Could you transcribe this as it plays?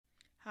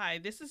Hi,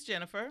 this is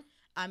Jennifer.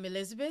 I'm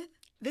Elizabeth.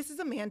 This is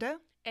Amanda.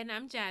 And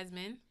I'm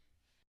Jasmine.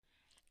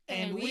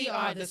 And we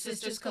are the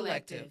Sisters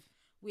Collective.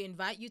 We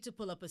invite you to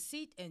pull up a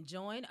seat and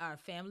join our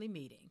family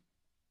meeting.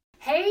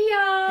 Hey,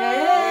 y'all.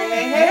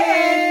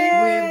 Hey.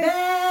 We're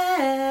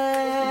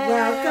back.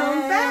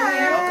 Welcome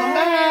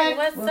back.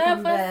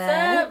 Welcome back. What's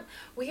up?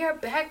 We are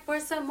back for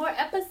some more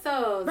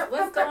episodes.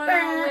 What's going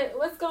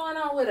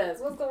on with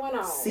us? What's going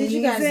on? Did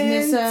you guys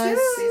miss us?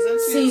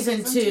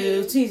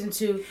 Season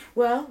two.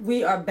 Well,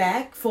 we are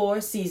back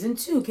for season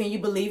 2. Can you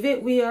believe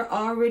it? We are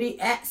already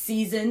at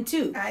season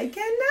 2. I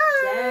cannot.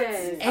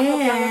 Yes. I hope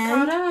y'all are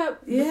caught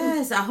up.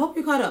 Yes, I hope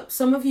you're caught up.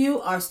 Some of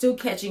you are still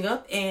catching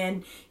up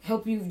and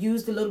hope you've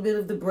used a little bit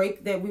of the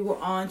break that we were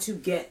on to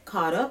get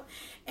caught up.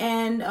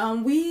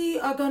 And we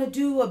are going to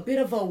do a bit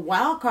of a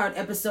wild card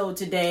episode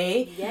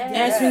today. Yes.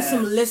 Answering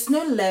some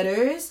listener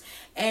letters.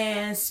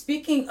 And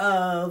speaking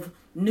of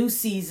new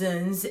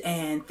seasons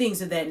and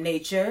things of that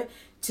nature,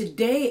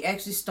 today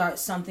actually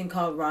starts something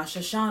called Rosh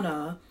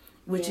Hashanah,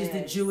 which is the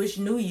Jewish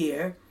New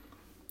Year.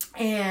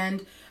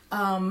 And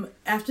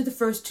after the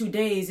first 2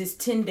 days, it's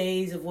 10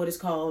 days of what is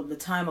called the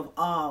time of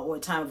awe or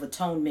time of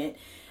atonement.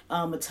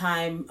 A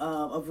time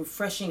of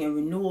refreshing and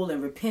renewal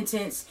and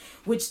repentance,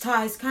 which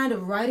ties kind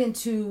of right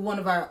into one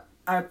of our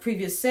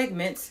previous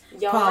segments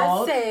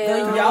called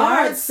the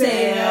Yard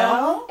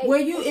Sale, where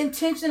you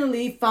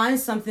intentionally find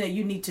something that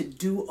you need to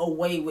do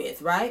away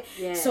with, right?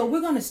 Yes. So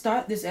we're going to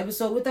start this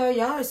episode with our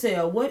yard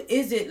sale. What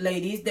is it,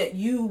 ladies, that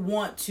you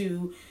want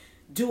to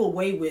do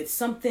away with?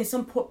 Something,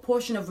 some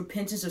portion of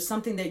repentance, or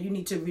something that you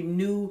need to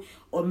renew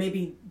or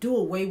maybe do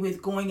away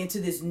with going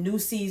into this new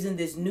season,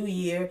 this new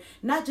year.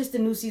 Not just the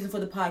new season for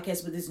the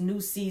podcast, but this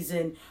new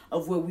season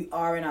of where we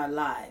are in our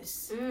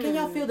lives. Can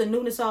y'all feel the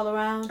newness all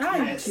around?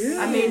 I do.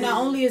 I mean, not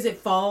only is it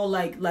fall,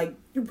 like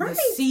the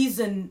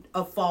season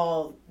of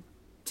fall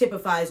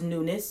typifies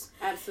newness.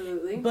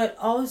 Absolutely. But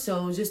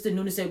also just the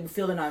newness that we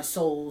feel in our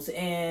souls.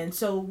 And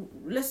so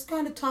let's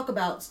kind of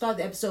start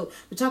the episode.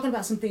 We're talking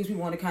about some things we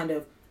want to kind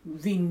of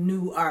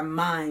renew our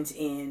minds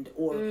in,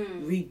 or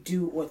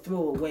redo or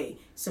throw away.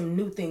 Some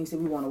new things that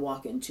we want to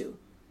walk into.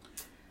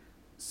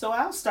 So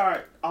I'll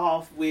start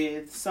off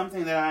with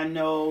something that I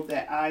know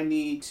that I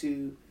need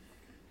to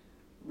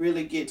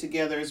really get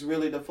together, is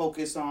really to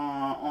focus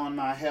on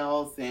my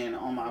health and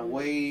on my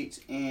weight,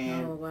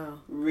 and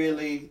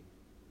really,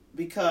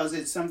 because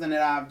it's something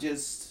that I've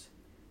just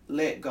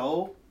let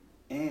go,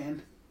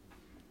 and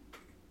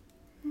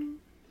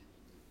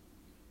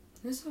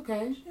it's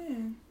okay.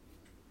 Yeah.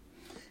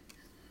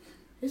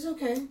 It's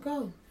okay.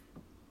 Go.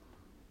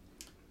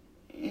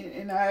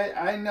 And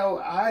I know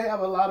I have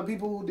a lot of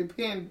people who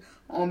depend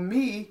on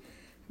me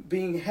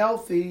being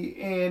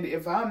healthy, and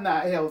if I'm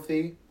not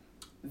healthy,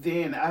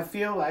 then I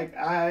feel like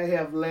I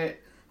have let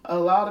a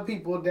lot of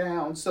people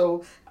down.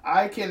 So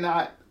I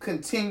cannot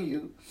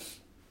continue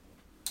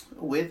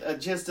with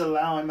just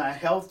allowing my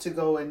health to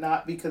go and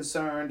not be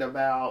concerned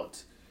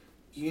about,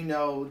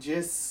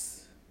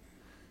 just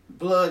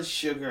blood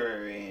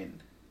sugar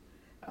and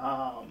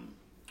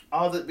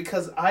all that,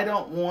 because I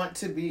don't want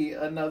to be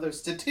another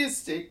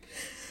statistic,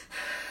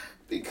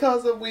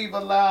 because we've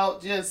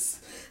allowed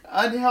just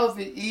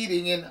unhealthy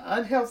eating and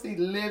unhealthy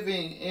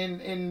living,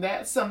 and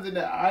that's something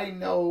that I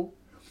know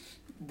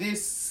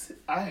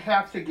I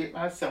have to get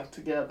myself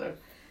together.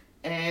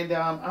 And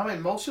I'm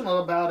emotional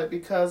about it,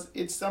 because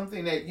it's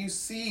something that you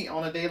see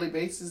on a daily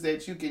basis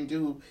that you can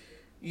do.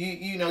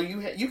 You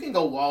can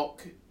go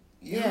walk,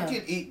 you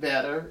can eat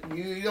better,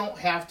 you don't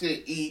have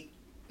to eat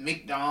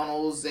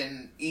McDonald's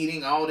and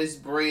eating all this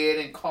bread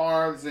and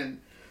carbs and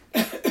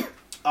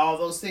all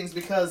those things,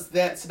 because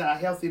that's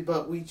not healthy.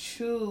 But we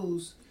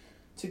choose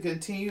to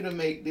continue to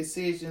make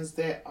decisions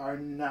that are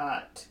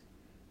not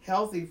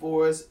healthy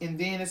for us, and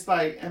then it's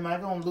like, am I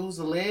going to lose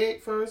a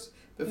leg first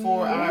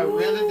before I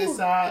really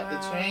decide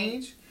to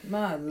change?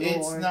 My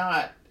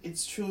Lord.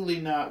 It's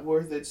truly not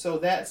worth it. So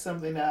that's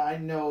something that I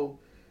know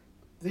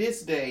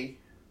this day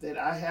that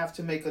I have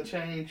to make a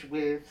change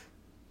with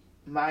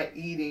my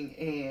eating,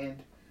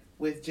 and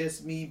with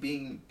just me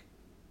being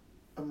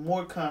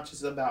more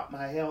conscious about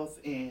my health,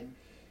 and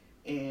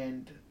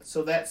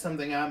so that's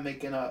something I'm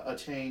making a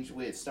change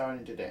with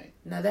starting today.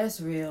 Now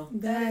that's real.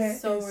 That's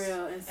so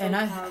real and so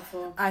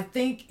powerful. I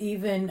think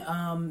even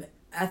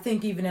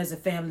as a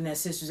family and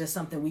as sisters, that's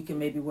something we can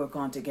maybe work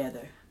on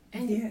together.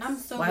 And I'm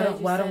so glad you said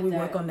that. Why don't we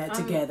work on that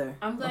together?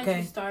 I'm glad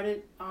you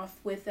started off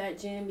with that,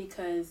 Jen,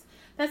 because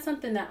that's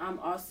something that I'm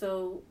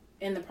also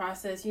in the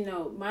process.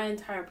 My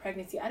entire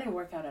pregnancy, I didn't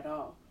work out at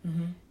all.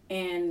 Mm-hmm.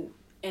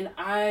 And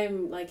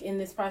I'm like in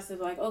this process of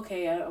like,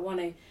 okay, I want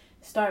to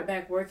start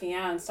back working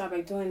out and start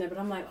back doing that. But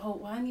I'm like,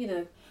 I need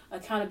a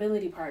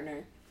accountability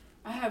partner.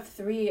 I have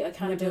 3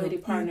 accountability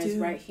partners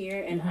right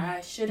here, and I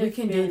should have. We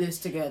can do this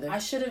together. I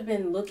should have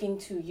been looking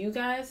to you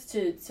guys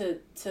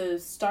to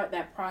start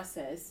that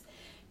process,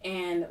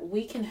 and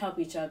we can help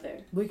each other.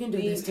 We can do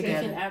this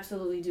together. We can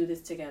absolutely do this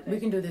together. We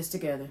can do this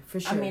together for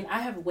sure. I mean, I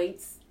have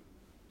weights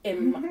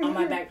on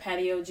my back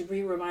patio.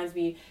 Jabri reminds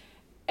me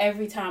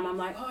every time I'm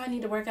like, oh, I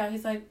need to work out.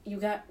 He's like, you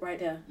got right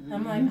there. Mm-hmm.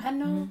 I'm like, I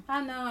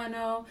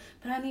know,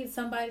 but I need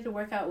somebody to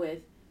work out with.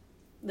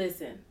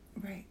 Listen,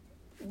 right.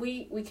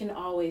 We can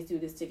always do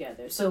this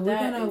together. So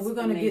we're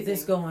gonna get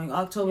this going.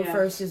 October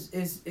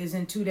 1st is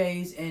in 2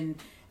 days, and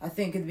I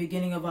think at the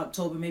beginning of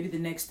October, maybe the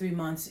next 3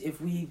 months, if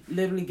we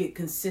literally get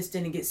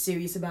consistent and get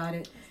serious about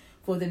it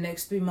for the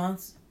next 3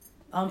 months.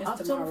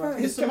 October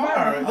 1st. It's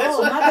tomorrow.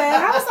 Oh, my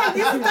bad. I was like,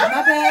 this is my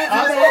bad.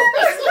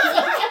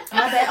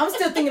 My bad. I'm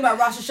still thinking about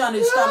Rosh Hashanah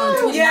to start on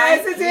the 29th.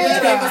 Yes, it is.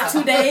 Which gave us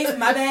 2 days.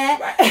 My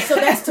bad. So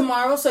that's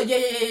tomorrow. So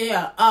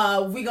yeah.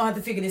 We're going to have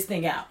to figure this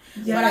thing out.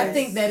 Yes. But I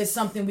think that is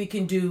something we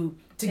can do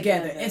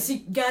together. And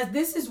see, guys,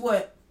 this is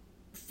what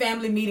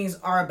family meetings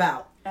are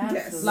about.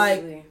 Absolutely.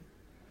 Like,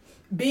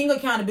 being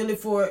accountability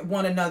for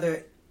one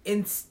another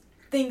in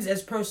things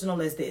as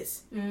personal as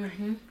this.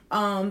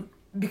 Mm-hmm.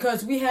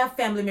 Because we have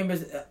family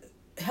members,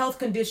 health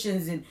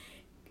conditions and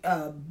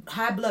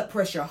high blood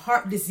pressure,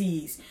 heart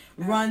disease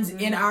runs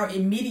in our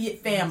immediate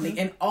family.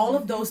 And all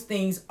of those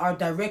things are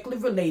directly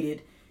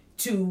related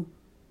to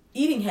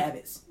eating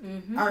habits,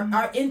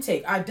 our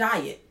intake, our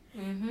diet.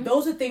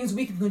 Those are things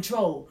we can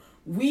control.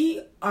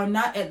 We are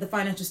not at the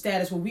financial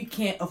status where we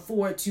can't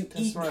afford to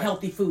eat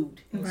healthy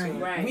food.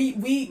 Right.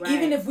 We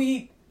even if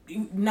we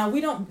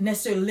don't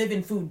necessarily live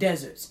in food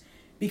deserts,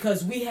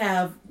 because we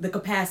have the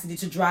capacity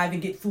to drive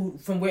and get food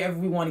from wherever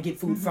we want to get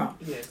food from.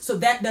 Yes. So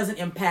that doesn't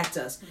impact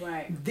us.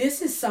 Right.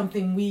 This is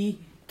something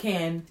we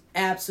can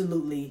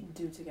absolutely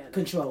do together,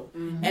 control.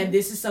 And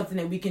this is something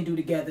that we can do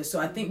together. So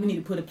I think we need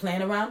to put a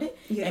plan around it.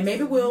 Yes. And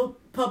maybe we'll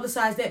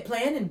publicize that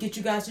plan and get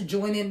you guys to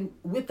join in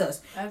with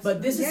us. Absolutely.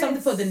 But this is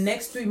something for the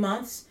next 3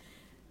 months.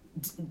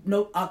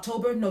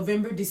 October,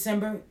 November,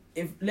 December.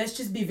 Let's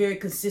just be very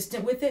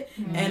consistent with it.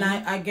 And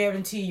I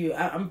guarantee you,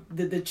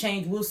 the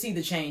change, we'll see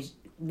the change.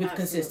 With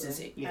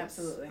consistency. Yes.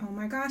 Absolutely. Oh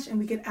my gosh. And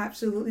we could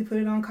absolutely put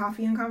it on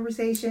Coffee and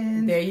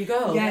Conversations. There you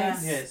go.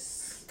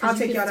 Yes. I'll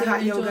take y'all to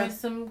hot yoga. Enjoy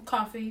some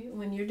coffee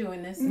when you're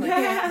doing this.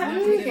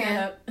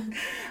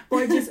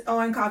 Or just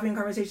on Coffee and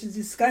Conversations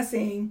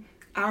discussing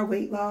our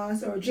weight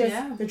loss or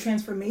just the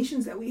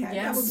transformations that we had.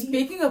 Yeah.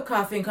 Speaking of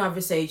Coffee and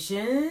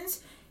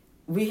Conversations,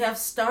 we have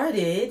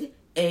started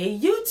a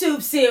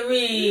YouTube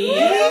series.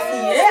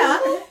 Yeah.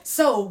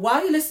 So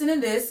while you're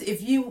listening to this,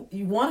 if you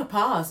want to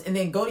pause and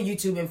then go to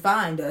YouTube and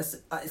find us,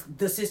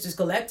 the Sisters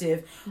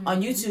Collective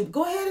on YouTube,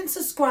 go ahead and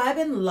subscribe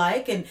and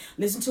like and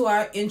listen to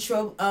our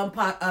intro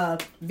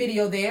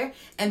video there,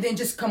 and then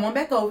just come on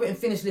back over and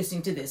finish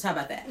listening to this. How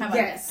about that?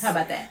 How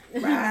about that?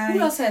 Right. Who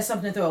else has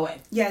something to throw away?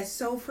 Yes.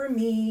 So for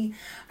me,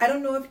 I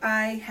don't know if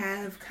I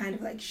have kind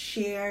of like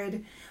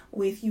shared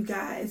with you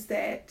guys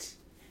that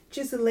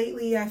just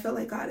lately I felt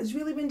like God has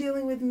really been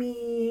dealing with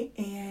me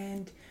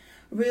and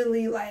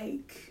really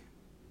like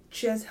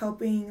just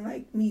helping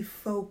like me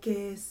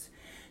focus.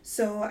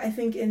 So I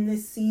think in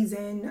this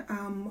season,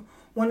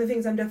 one of the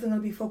things I'm definitely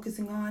going to be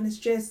focusing on is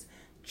just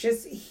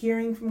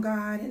hearing from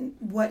God and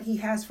what He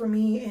has for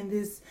me in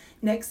this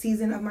next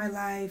season of my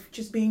life.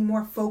 Just being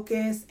more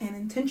focused and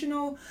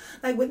intentional,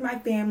 like with my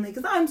family,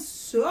 because I'm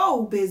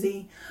so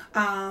busy.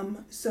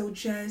 So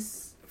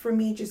just for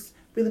me, just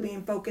really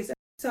being focused.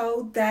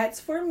 So that's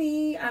for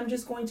me. I'm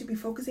just going to be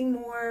focusing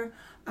more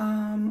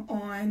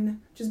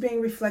on just being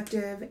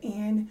reflective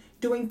and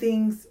doing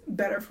things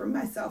better for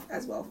myself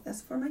as well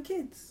as for my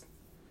kids.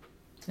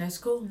 That's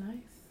cool.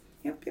 Nice.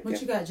 Yep.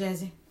 What you got,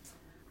 Jazzy?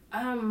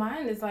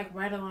 Mine is like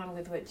right along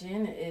with what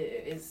Jen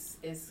is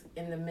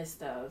in the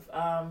midst of.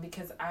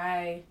 Because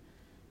I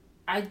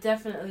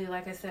definitely,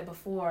 like I said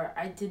before,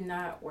 I did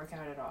not work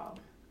out at all.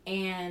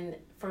 And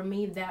for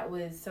me, that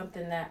was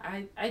something that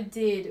I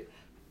did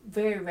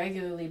very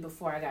regularly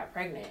before I got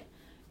pregnant.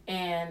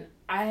 And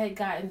I had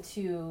gotten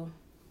to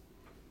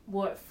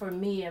what for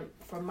me,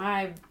 for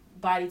my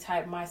body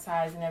type, my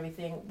size and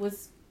everything,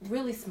 was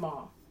really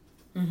small.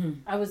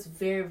 I was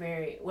very,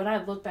 very, when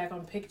I look back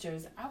on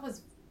pictures, I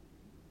was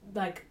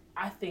like,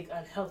 I think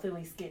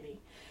unhealthily skinny.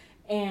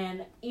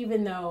 And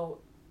even though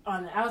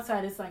on the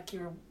outside it's like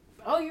you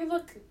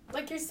look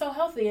like you're so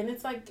healthy, and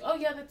it's like, oh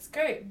yeah, that's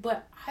great.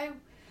 But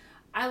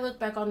I look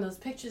back on those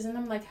pictures and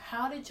I'm like,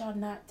 how did y'all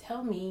not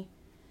tell me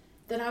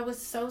that I was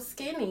so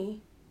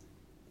skinny?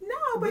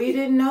 No, but we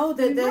didn't know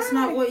that that's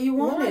not what you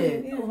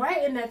wanted. Yeah. Right,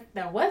 and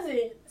that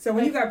wasn't. So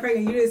when you got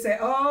pregnant, you didn't say,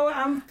 oh,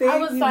 I'm fit. I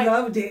was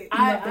loved it.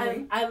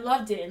 I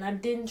loved it, and I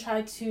didn't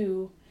try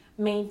to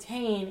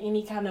maintain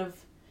any kind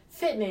of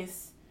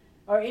fitness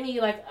or any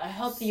like a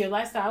healthier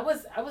lifestyle.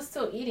 I was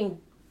still eating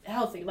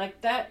healthy. Like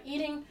that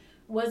eating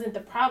wasn't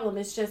the problem.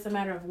 It's just a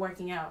matter of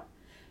working out.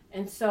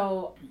 And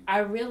so I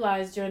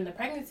realized during the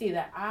pregnancy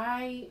that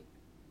I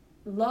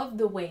loved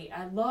the weight.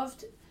 I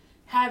loved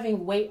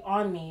having weight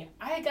on me.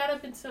 I got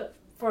up into,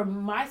 for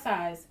my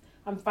size,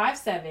 I'm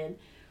 5'7".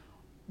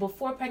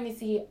 Before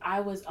pregnancy, I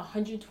was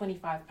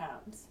 125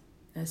 pounds.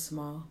 That's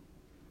small.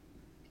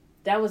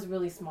 That was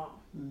really small.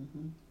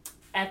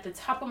 At the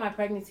top of my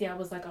pregnancy, I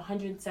was like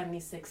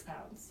 176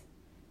 pounds.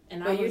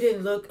 And but you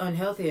didn't look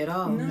unhealthy at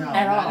all. No,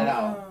 at not all. at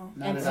all.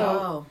 Not at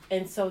all.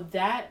 And so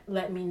that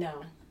let me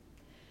know.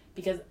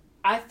 Because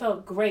I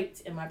felt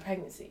great in my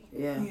pregnancy.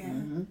 Yeah.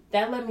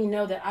 That let me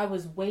know that I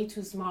was way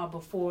too small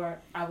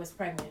before I was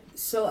pregnant.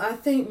 So I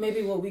think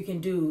maybe what we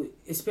can do,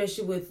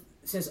 especially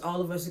since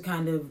all of us are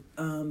kind of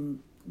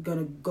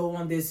gonna go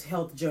on this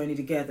health journey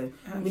together,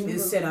 we need to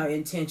set our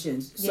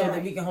intentions so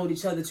that we can hold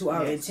each other to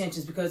our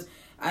intentions, because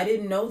I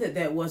didn't know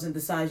that wasn't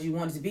the size you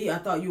wanted to be. I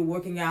thought you were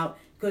working out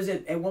because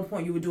at one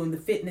point you were doing the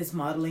fitness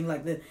modeling,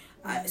 like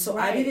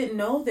I didn't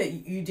know that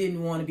you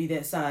didn't want to be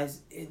that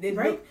size. It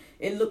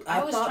looked.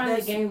 I was trying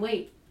to gain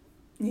weight.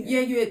 Yeah,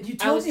 you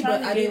told me,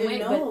 but I didn't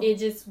know. But it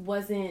just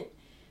wasn't.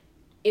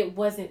 It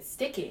wasn't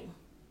sticking.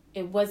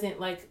 It wasn't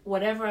like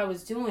whatever I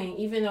was doing.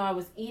 Even though I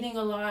was eating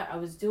a lot, I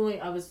was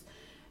doing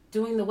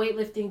the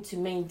weightlifting to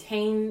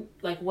maintain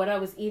like what I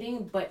was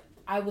eating, but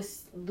I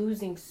was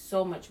losing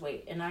so much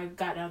weight, and I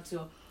got down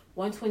to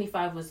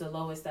 125 was the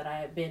lowest that I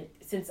had been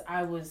since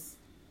I was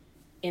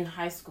in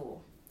high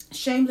school.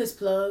 Shameless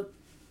plug.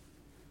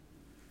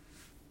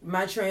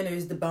 My trainer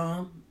is the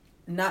bomb.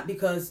 Not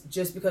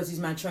just because he's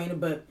my trainer,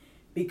 but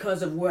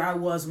because of where I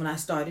was when I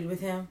started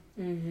with him.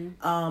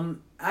 Mm-hmm.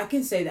 I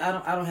can say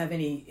that I don't have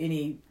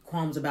any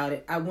qualms about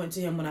it. I went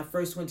to him when I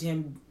first went to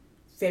him,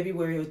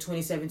 February of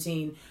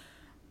 2017.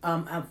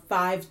 I'm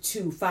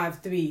 5'2",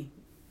 5'3",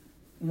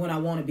 when I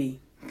want to be,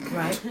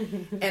 right?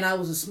 And I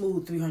was a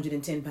smooth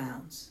 310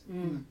 pounds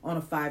on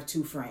a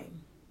 5'2"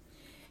 frame.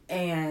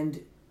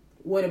 And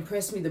what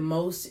impressed me the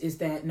most is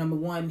that, number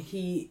one,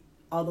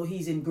 although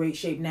he's in great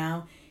shape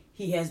now,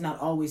 he has not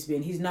always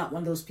been. He's not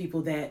one of those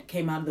people that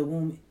came out of the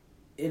womb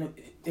in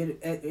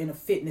a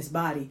fitness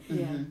body.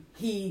 Yeah.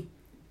 He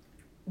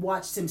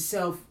watched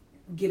himself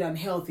get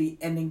unhealthy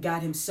and then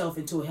got himself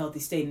into a healthy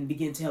state and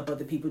began to help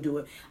other people do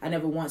it. I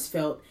never once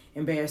felt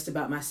embarrassed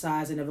about my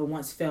size. I never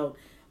once felt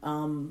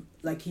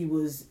like he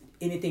was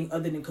anything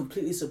other than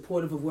completely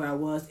supportive of where I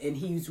was. And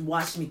he's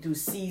watched me through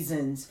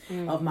seasons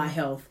of my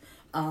health.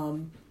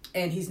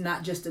 And he's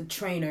not just a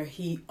trainer,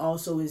 he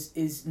also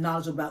is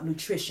knowledgeable about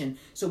nutrition.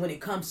 So when it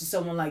comes to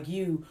someone like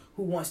you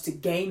who wants to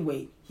gain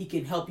weight, he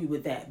can help you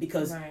with that,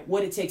 because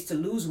what it takes to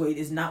lose weight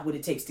is not what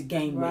it takes to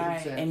gain weight.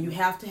 Exactly. And you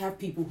have to have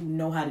people who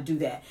know how to do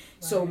that. Right.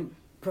 So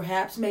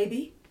perhaps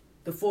maybe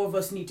the four of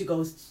us need to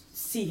go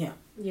see him.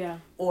 Yeah.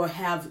 Or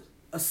have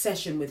a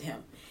session with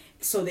him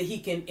so that he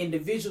can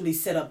individually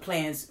set up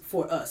plans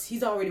for us.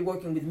 He's already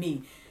working with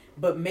me.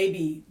 But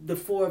maybe the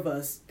four of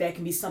us, that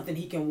can be something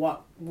he can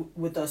walk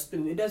with us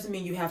through. It doesn't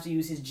mean you have to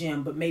use his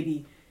gym, but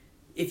maybe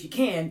if you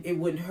can, it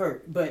wouldn't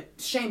hurt. But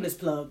shameless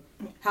plug,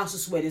 House of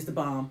Sweat is the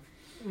bomb.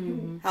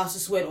 Mm-hmm.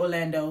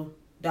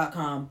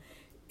 HouseOfSweatOrlando.com.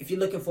 If you're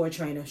looking for a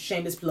trainer,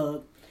 shameless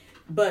plug.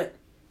 But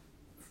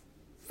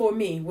for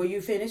me, were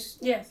you finished?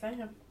 Yes, I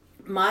am.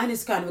 Mine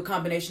is kind of a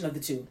combination of the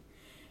two.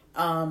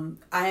 I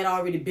had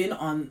already been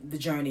on the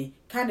journey.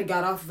 Kind of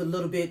got off a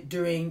little bit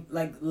during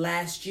like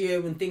last year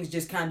when things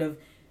just kind of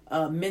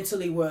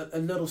mentally were a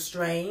little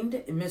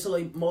strained, mental,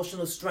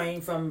 emotional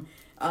strain from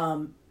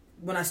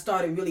when I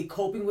started really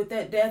coping with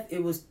that death.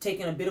 It was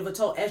taking a bit of a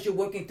toll. As you're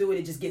working through it,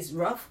 it just gets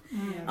rough.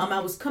 Mm-hmm. I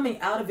was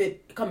coming out of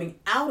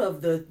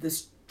the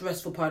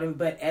stressful part of it,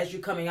 but as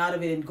you're coming out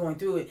of it and going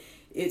through it,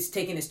 it's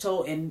taking its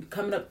toll. And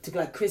coming up to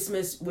like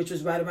Christmas, which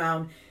was right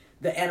around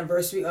the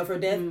anniversary of her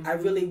death, I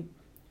really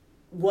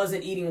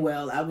wasn't eating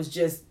well. It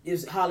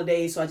was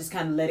holidays, so I just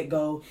kind of let it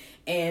go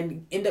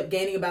and end up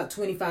gaining about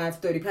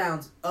 25-30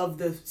 pounds of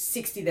the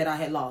 60 that I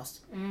had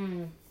lost.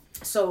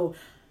 So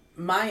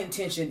my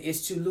intention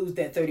is to lose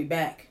that 30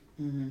 back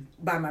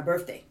by my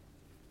birthday,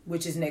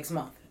 which is next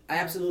month. I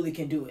absolutely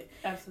can do it.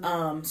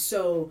 Absolutely.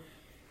 So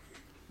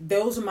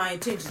those are my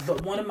intentions,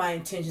 but one of my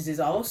intentions is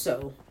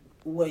also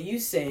what you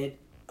said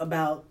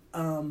about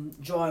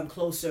drawing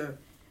closer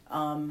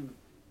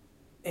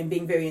and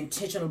being very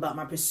intentional about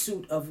my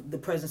pursuit of the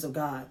presence of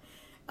God.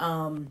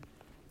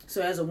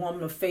 So as a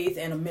woman of faith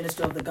and a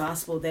minister of the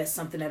gospel, that's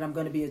something that I'm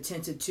going to be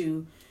attentive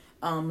to.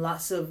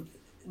 Lots of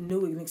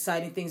new and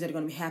exciting things that are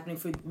going to be happening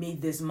for me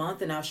this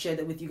month, and I'll share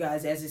that with you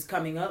guys as it's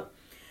coming up.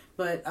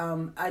 But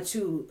I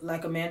too,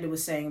 like Amanda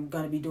was saying, I'm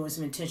going to be doing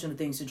some intentional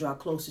things to draw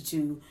closer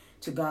to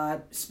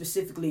God,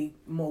 specifically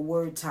more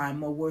word time,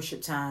 more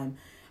worship time,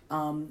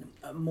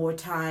 more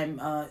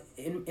time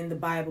in the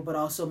Bible, but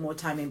also more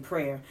time in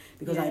prayer,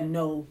 because I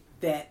know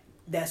that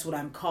that's what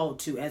I'm called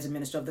to as a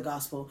minister of the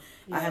gospel.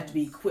 Yes. I have to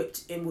be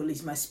equipped inwardly.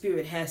 My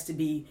spirit has to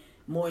be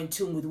more in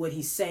tune with what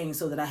he's saying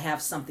so that I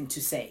have something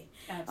to say.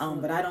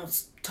 But I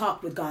don't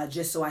talk with God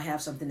just so I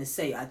have something to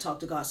say. I talk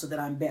to God so that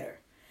I'm better.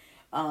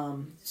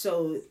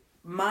 So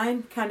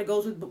mine kind of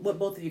goes with what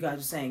both of you guys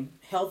are saying.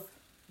 Health,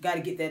 got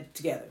to get that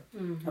together.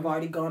 I've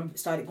already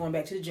started going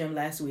back to the gym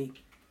last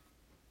week.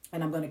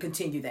 And I'm going to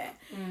continue that.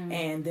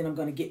 And then I'm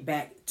going to get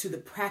back to the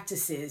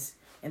practices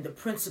and the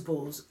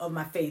principles of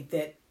my faith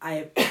that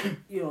I,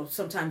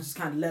 sometimes just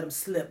kind of let them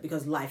slip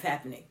because life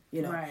happening,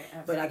 Right,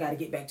 but I got to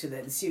get back to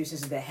that. The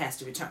seriousness of that has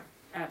to return.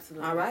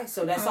 Absolutely. All right.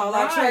 So that's all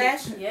our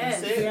trash.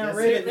 Yes.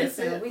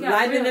 Listen, we got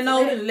lighting the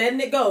note and letting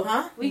it go,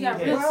 huh? We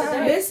got real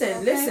today.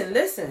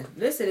 Listen.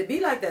 It be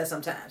like that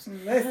sometimes.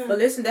 But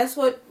listen, that's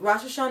what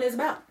Rosh Hashanah is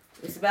about.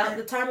 It's about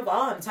the time of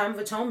awe and time of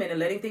atonement and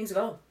letting things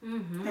go.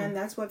 Mm-hmm. And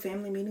that's what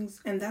family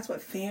meetings, and that's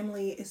what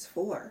family is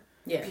for.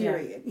 Yeah.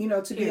 Period. You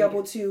know, to be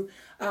able to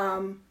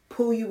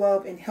pull you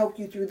up and help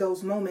you through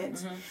those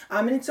moments.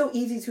 And it's so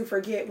easy to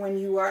forget when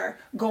you are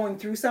going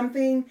through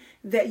something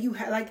that you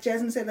have, like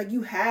Jasmine said, like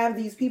you have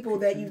these people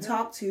that you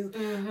talk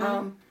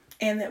to,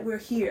 and that we're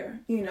here,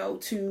 you know,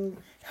 to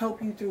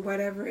help you through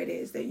whatever it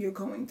is that you're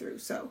going through.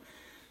 So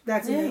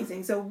that's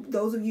amazing. So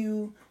those of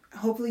you,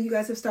 hopefully you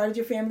guys have started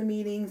your family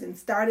meetings and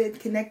started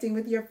connecting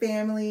with your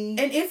family.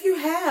 And if you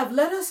have,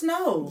 let us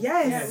know.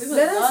 Yes. We would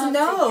Let us love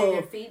know. to hear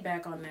your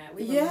feedback on that.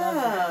 We would love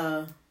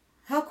that.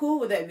 How cool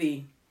would that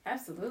be?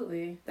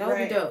 Absolutely. That would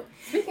be dope.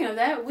 Speaking of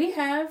that, we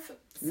have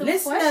some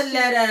listener questions.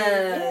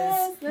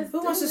 letters. Yes,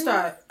 Who wants to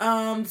start?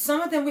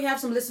 Some of them, we have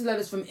some listener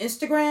letters from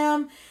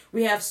Instagram.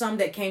 We have some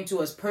that came to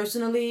us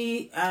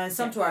personally.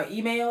 Some to our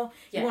email.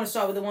 You want to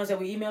start with the ones that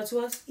we emailed to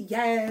us?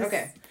 Yes.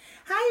 Okay.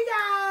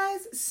 Hi, you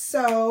guys.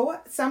 So,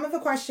 some of the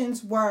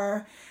questions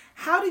were,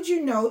 how did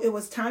you know it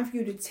was time for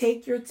you to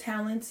take your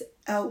talents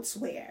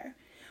elsewhere?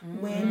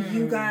 When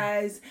you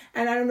guys,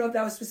 and I don't know if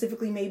that was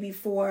specifically maybe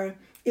for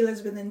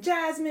Elizabeth and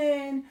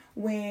Jasmine,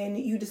 when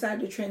you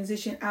decided to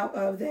transition out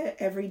of the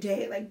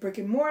everyday, like brick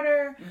and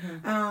mortar.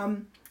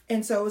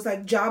 And so it was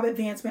like job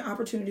advancement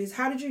opportunities.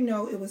 How did you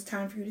know it was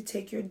time for you to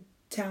take your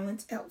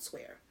talents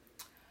elsewhere?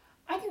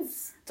 I can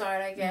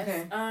start, I guess.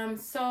 Okay.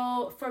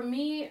 So for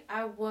me,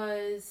 I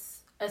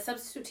was a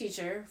substitute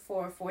teacher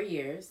for 4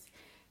 years,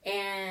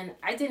 and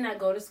I did not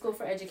go to school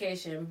for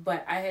education,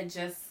 but I had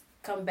just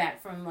come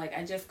back from, like,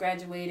 I just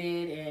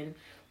graduated and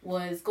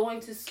was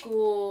going to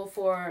school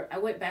I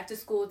went back to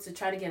school to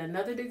try to get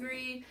another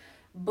degree,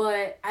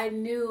 but I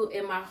knew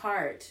in my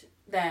heart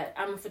that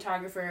I'm a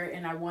photographer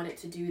and I wanted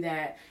to do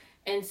that.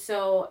 And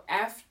so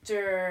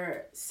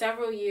after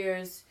several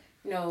years,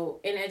 you know,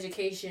 in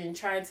education,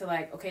 trying to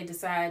like, okay,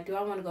 decide, do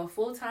I want to go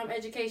full-time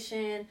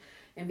education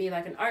and be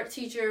like an art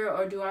teacher,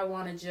 or do I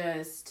want to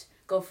just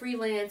go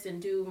freelance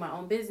and do my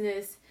own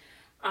business?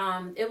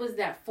 It was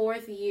that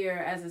 4th year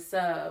as a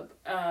sub.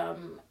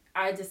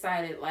 I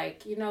decided,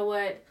 like, you know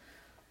what?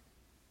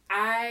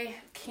 I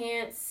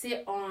can't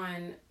sit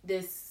on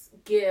this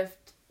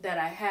gift that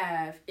I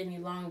have any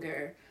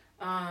longer.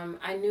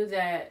 I knew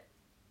that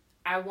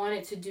I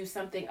wanted to do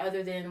something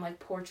other than like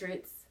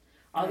portraits.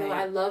 Although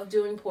I love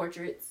doing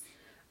portraits,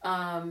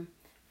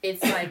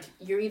 it's like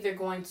you're either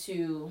going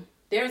to,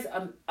 there's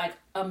like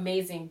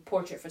amazing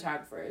portrait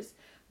photographers,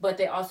 but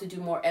they also do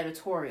more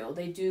editorial.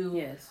 They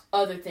do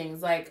other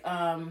things like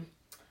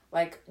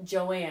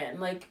Joanne,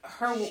 like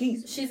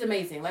she's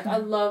amazing. Like I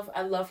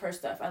love her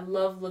stuff. I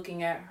love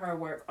looking at her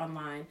work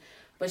online,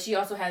 but she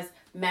also has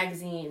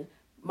magazine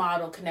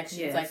model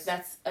connections. Like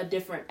that's a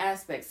different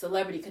aspect.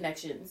 Celebrity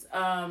connections.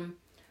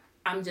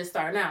 I'm just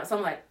starting out, so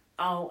I'm like,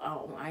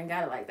 oh, I ain't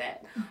got it like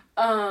that.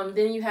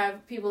 Then you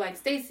have people like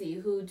Stacy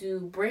who do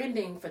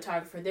branding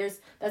photographer.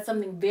 That's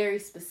something very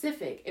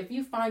specific. If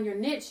you find your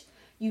niche,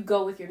 you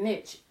go with your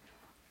niche.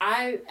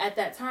 At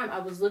that time, I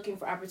was looking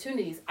for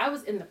opportunities. I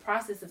was in the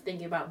process of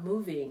thinking about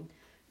moving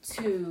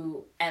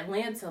to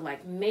Atlanta.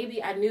 Like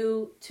maybe I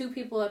knew 2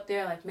 people up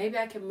there. Like maybe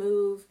I can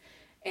move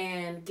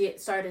and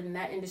get started in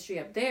that industry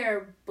up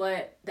there.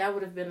 But that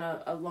would have been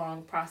a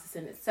long process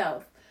in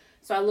itself.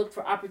 So I looked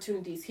for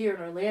opportunities here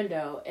in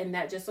Orlando, and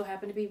that just so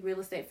happened to be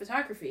real estate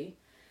photography.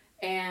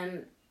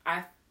 And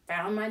I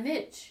found my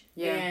niche.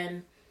 Yeah.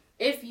 And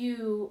if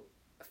you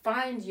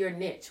find your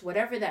niche,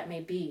 whatever that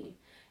may be,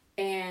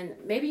 and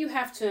maybe you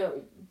have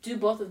to do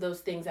both of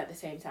those things at the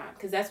same time,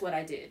 because that's what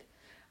I did.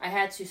 I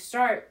had to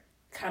start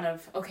kind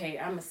of, okay,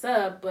 I'm a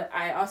sub, but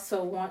I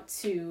also want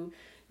to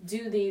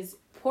do these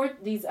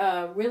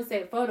real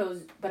estate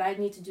photos, but I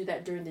need to do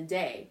that during the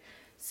day.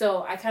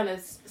 So I kind of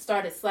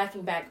started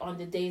slacking back on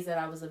the days that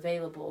I was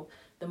available.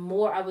 The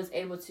more I was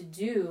able to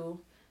do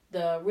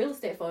the real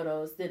estate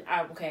photos, then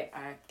I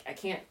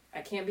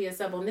can't be a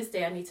sub on this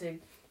day. I need to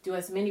do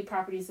as many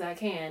properties as I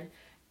can.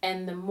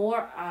 And the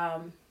more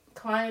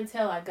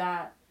clientele I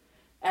got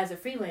as a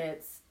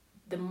freelance,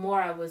 the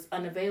more I was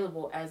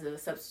unavailable as a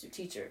substitute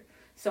teacher.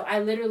 So I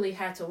literally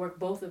had to work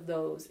both of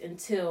those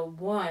until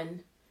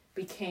one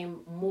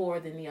became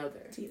more than the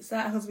other. So your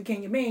side hustle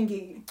became your main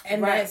gig.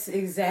 And that's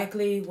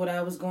exactly what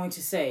I was going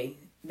to say.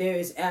 There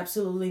is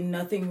absolutely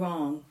nothing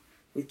wrong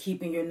with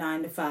keeping your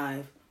 9 to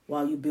 5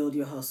 while you build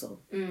your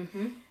hustle.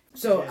 Mm-hmm.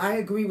 So I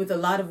agree with a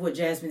lot of what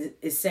Jasmine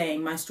is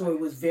saying. My story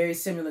was very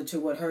similar to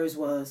what hers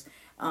was.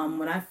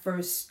 When I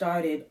first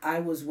started, I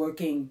was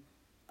working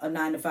a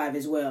 9 to 5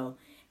 as well.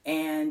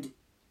 And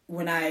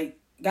when I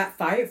got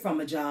fired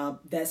from a job,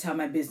 that's how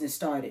my business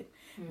started.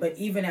 Mm-hmm. But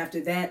even after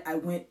that, I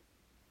went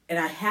and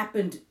I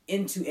happened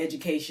into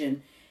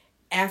education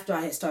after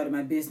I had started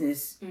my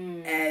business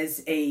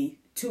as a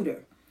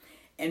tutor.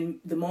 And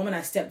the moment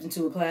I stepped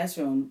into a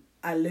classroom,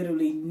 I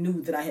literally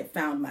knew that I had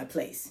found my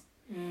place.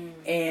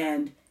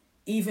 And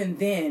even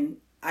then,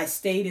 I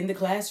stayed in the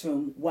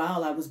classroom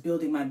while I was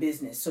building my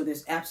business. So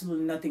there's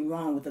absolutely nothing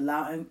wrong with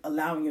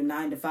allowing your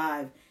 9 to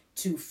 5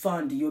 to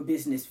fund your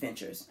business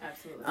ventures.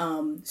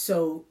 Absolutely.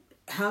 So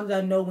how did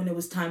I know when it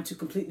was time to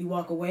completely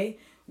walk away?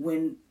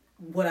 When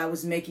what I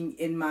was making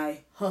in my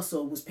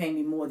hustle was paying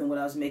me more than what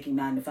I was making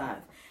 9 to 5.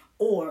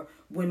 Or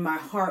when my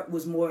heart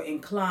was more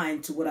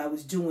inclined to what I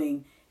was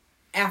doing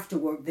after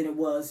work than it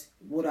was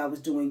what I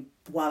was doing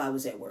while I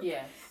was at work.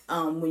 Yes.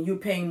 When you're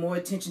paying more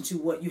attention to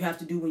what you have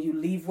to do when you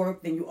leave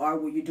work than you are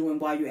what you're doing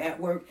while you're at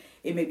work,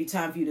 it may be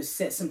time for you to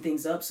set some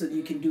things up so that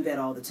you can do that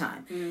all the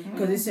time.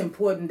 Because it's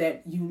important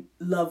that you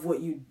love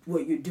what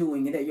you're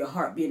doing and that your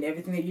heart be in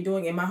everything that you're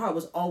doing. And my heart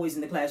was always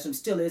in the classroom,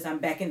 still is. I'm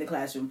back in the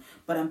classroom,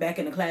 but I'm back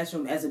in the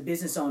classroom as a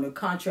business owner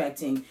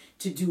contracting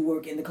to do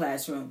work in the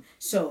classroom.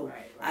 So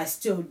I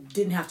still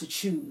didn't have to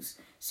choose.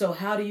 So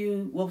how do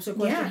you, what was your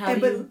question?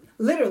 Yeah,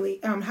 literally,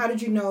 how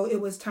did you know it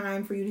was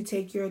time for you to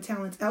take your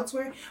talents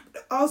elsewhere?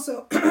 But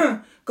also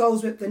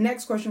goes with the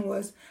next question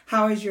was,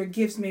 how has your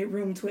gifts made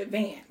room to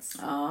advance?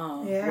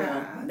 Oh,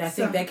 yeah. Well, I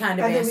think that kind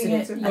of answered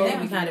it. I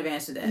think we kind of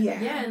answered that.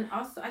 Yeah, and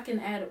also I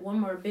can add one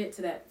more bit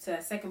to that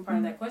second part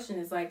of that question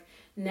is like,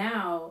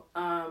 now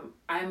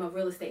I'm a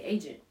real estate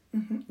agent.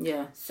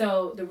 Yeah.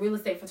 So the real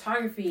estate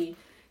photography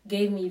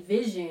gave me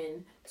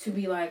vision to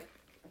be like,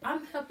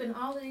 I'm helping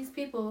all of these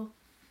people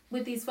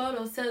with these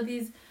photos sell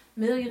these $1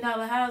 million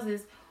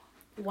houses.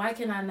 Why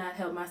can I not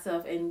help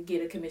myself and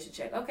get a commission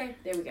check? Okay,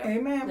 there we go.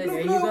 Amen.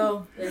 There you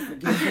go.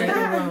 And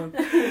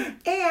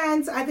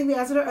I think we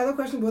answered our other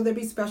question. Will there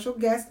be special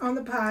guests on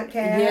the podcast?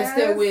 Yes,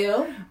 there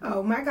will.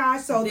 Oh my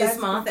gosh. So this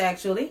month,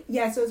 actually.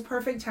 Yeah, so it's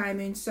perfect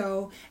timing.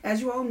 So as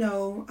you all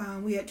know,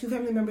 we had 2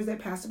 family members that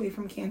passed away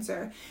from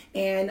cancer.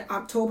 And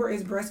October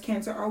is Breast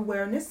Cancer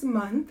Awareness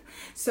Month.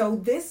 So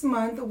this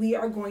month we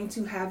are going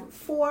to have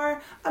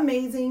 4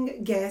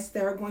 amazing guests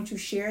that are going to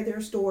share their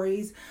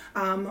stories.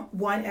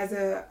 One as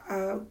a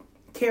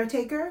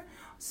caretaker,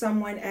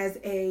 someone as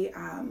a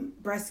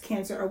breast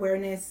cancer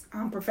awareness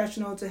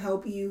professional to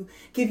help you,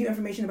 give you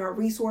information about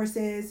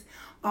resources,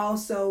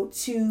 also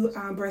 2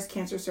 breast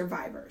cancer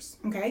survivors.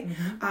 Okay.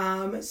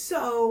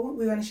 So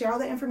we're going to share all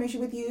that information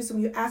with you. So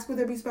when you ask will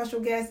there be special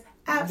guests,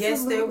 absolutely.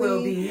 Yes, there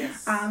will be.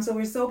 So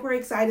we're super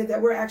excited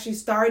that we're actually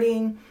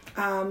starting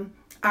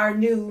our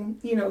new,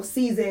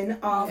 season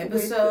of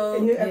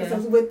new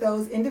episodes with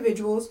those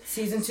individuals.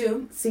 Season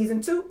 2.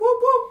 Whoop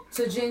whoop.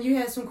 So Jen, you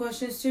had some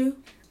questions too?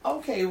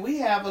 Okay, we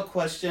have a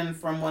question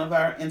from one of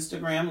our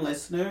Instagram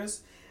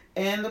listeners.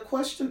 And the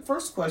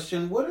first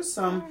question, what are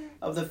some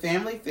of the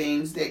family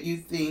things that you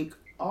think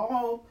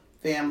all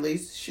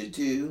families should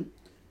do?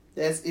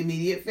 That's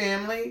immediate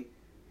family,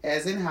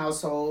 as in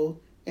household,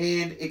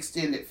 and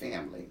extended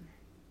family.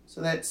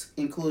 So that's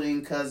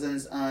including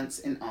cousins, aunts,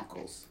 and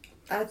uncles.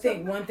 I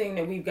think one thing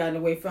that we've gotten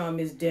away from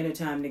is dinner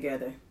time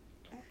together.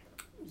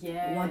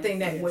 Yeah. One thing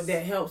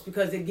that helps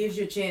because it gives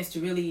you a chance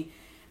to really,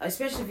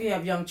 especially if you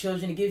have young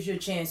children, it gives you a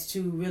chance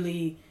to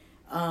really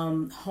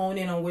hone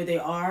in on where they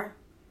are,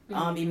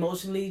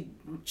 emotionally,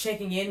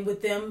 checking in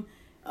with them,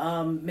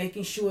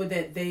 making sure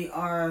that they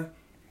are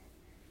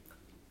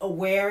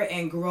aware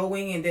and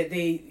growing, and that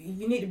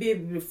you need to be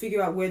able to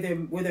figure out where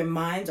their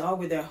minds are,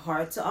 where their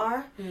hearts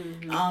are,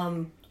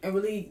 and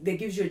really that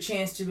gives you a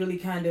chance to really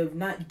kind of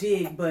not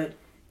dig, but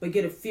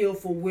get a feel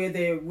for where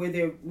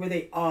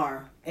they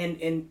are,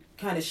 and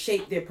kind of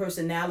shape their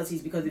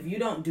personalities, because if you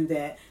don't do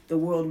that, the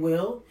world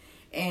will.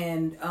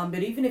 And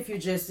but even if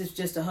it's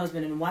just a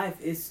husband and wife,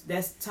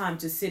 that's time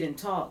to sit and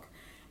talk,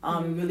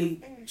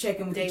 really check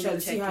in with each other,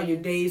 see how your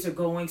days are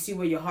going, see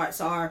where your hearts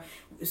are,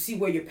 see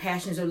where your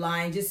passions are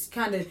lying, just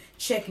kind of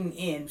checking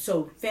in.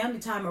 So family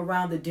time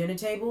around the dinner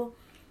table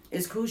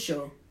is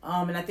crucial,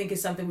 and I think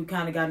it's something we've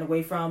kind of gotten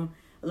away from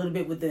a little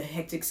bit with the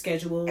hectic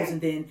schedules, and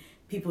then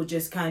people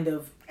just kind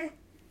of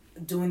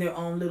doing their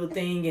own little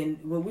thing.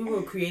 And we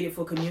were created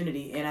for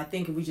community, and I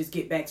think if we just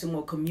get back to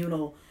more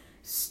communal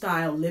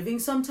style living,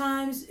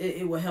 sometimes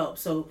it will help.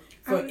 So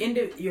for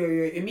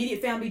your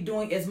immediate family,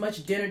 doing as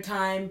much dinner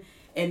time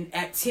and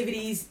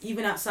activities,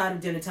 even outside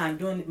of dinner time,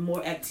 doing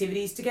more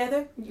activities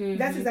together.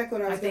 That's exactly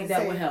what I was going to say. I think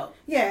that would help.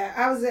 Yeah,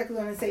 I was exactly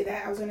going to say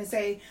that. I was going to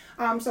say,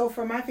 so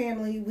for my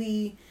family,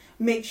 we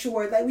make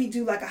sure that we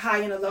do like a high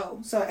and a low.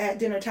 So at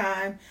dinner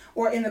time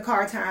or in the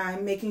car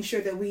time, making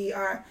sure that we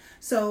are,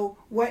 so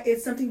what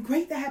is something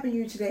great that happened to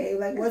you today?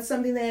 Like what's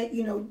something that,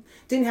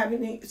 didn't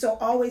happen? So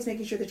always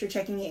making sure that you're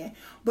checking in.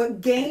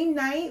 But game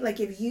night, like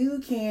if you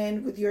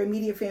can, with your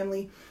immediate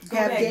family,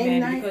 have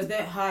game night. Because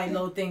that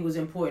high-low thing was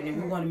important,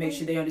 and we want to make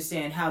sure they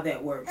understand how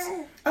that works.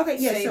 Okay,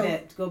 yeah. Say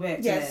that. Go back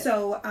to that. Yeah,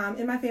 so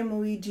in my family,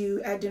 we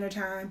do at dinner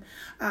time,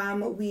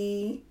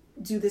 we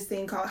do this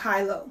thing called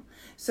high-low.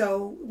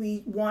 So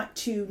we want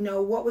to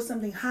know what was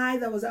something high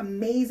that was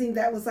amazing,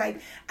 that was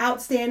like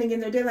outstanding in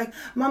their day. Like,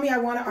 Mommy, I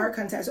won an art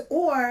contest.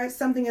 Or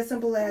something as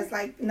simple as,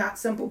 like, not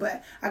simple,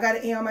 but I got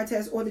an A on my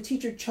test, or the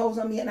teacher chose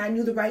on me and I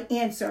knew the right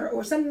answer,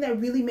 or something that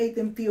really made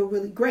them feel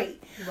really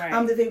great,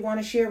 that they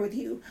want to share with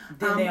you.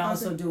 Then they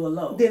also do a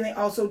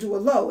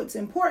low. It's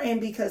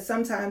important because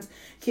sometimes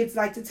kids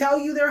like to tell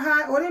you they're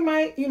high, or they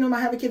might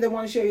have a kid that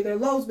want to share you their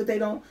lows, but they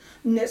don't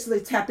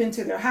necessarily tap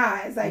into their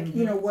highs. Like,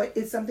 what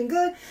is something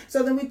good?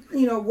 So then we,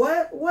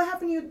 what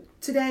happened to you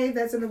today?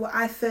 That's something where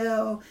I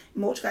fell,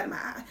 mulch got in my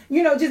eye.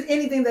 Just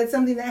anything that's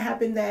something that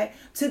happened that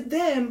to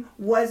them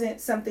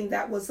wasn't something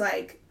that was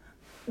like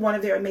one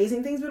of their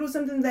amazing things, but it was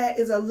something that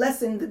is a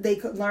lesson that they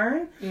could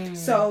learn.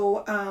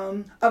 So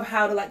of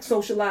how to like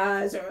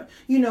socialize, or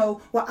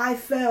well, I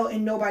fell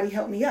and nobody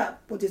helped me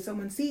up. Well, did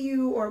someone see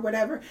you or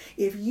whatever?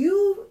 If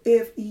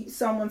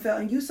someone fell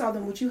and you saw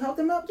them, would you help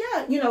them up?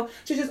 Yeah,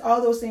 so just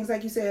all those things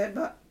like you said,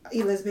 but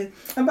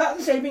Elizabeth,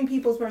 about shaping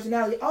people's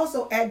personality.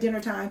 Also at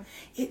dinner time,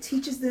 it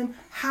teaches them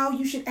how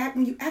you should act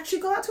when you actually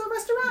go out to a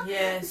restaurant.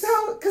 Yes.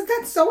 So, because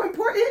that's so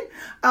important.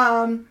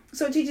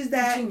 So it teaches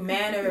that. Teaching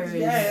manners.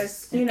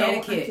 Yes.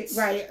 Etiquette.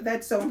 Right.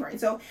 That's so important.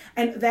 So,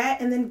 and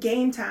then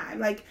game time.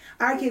 Like,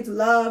 our kids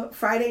love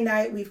Friday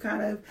night. We've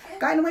kind of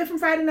gotten away from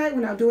Friday night.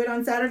 We now do it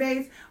on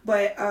Saturdays.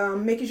 But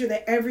making sure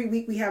that every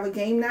week we have a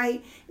game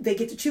night. They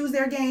get to choose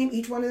their game.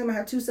 Each one of them, I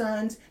have 2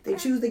 sons. They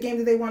choose the game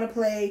that they want to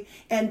play.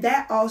 And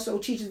that also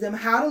teaches them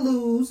how to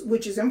lose,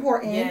 which is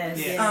important.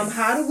 Yes.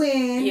 How to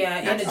win.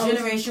 Yeah, in a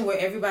generation where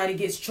everybody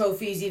gets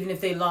trophies even if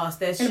they lost,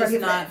 that's just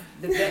not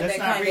that's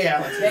not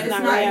reality. That is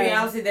not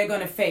reality they're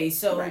going to face.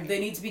 So they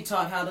need to be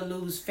taught how to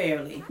lose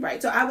fairly.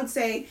 Right. So I would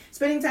say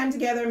spending time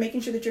together,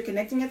 making sure that you're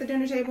connecting at the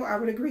dinner table, I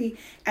would agree.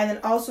 And then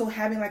also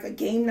having like a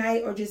game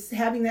night, or just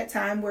having that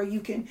time where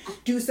you can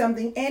do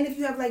something. And if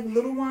you have like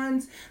little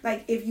ones,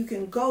 like if you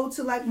can go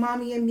to like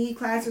mommy and me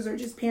classes or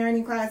just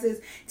parenting classes,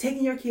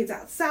 taking your kids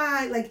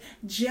outside, like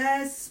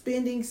just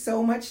spending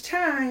so much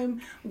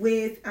time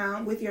with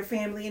your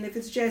family. And if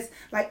it's just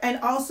like, and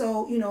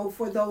also,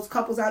 for those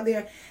couples out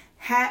there,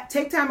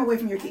 take time away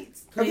from your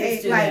kids.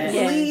 Please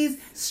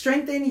please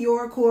strengthen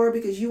your core,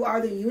 because you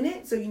are the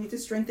unit. So you need to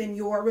strengthen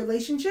your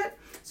relationship.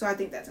 So I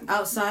think that's important.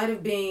 Outside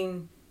of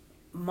being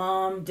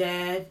mom,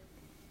 dad,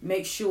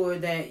 make sure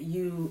that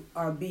you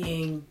are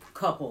being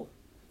couple.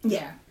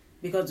 Yeah.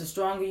 Because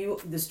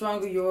the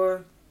stronger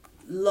your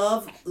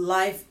love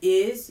life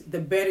is, the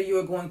better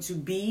you're going to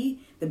be.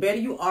 The better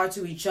you are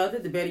to each other,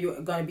 the better you're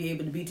going to be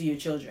able to be to your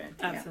children.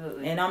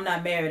 Absolutely. And I'm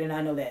not married, and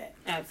I know that.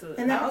 Absolutely.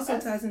 And that also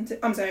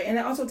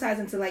ties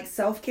into like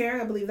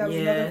self-care. I believe that was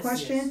another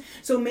question. Yes.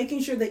 So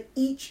making sure that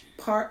each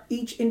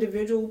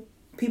individual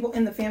people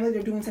in the family,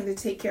 they're doing something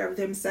to take care of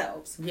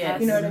themselves.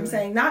 Yes. You know what I'm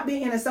saying? Not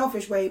being in a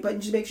selfish way, but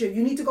just make sure if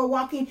you need to go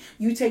walking,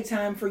 you take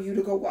time for you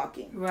to go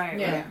walking. Right.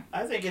 Yeah.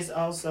 I think it's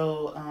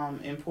also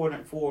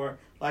important for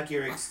like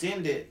your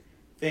extended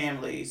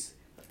families,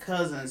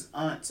 cousins,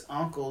 aunts,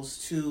 uncles,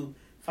 to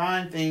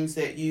find things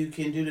that you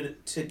can do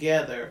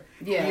together.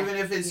 Yeah. Even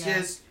if it's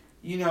just,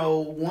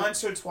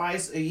 once or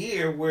twice a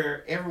year,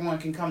 where everyone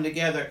can come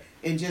together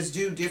and just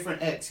do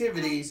different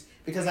activities,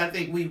 because I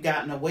think we've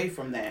gotten away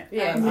from that.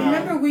 Yeah.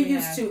 Remember we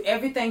used to,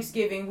 every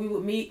Thanksgiving, we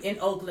would meet in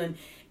Oakland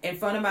in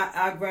front of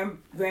our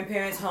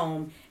grandparents'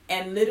 home,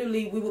 and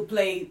literally we would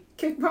play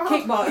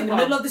kickball in the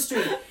middle of the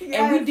street. Yes.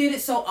 And we did it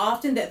so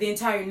often that the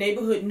entire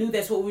neighborhood knew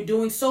that's what we were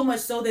doing, so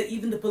much so that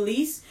even the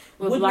police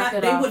would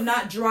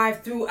not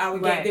drive through our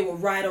gate. They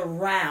would ride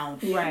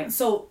around. Right.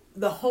 So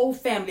the whole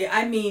family,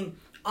 I mean,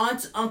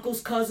 aunts,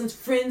 uncles, cousins,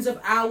 friends of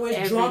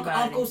ours, drunk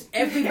uncles,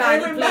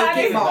 everybody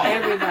played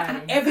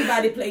kickball.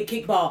 Everybody played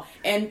kickball.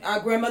 And our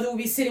grandmother would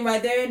be sitting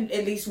right there, and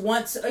at least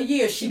once a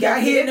year she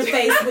got hit in the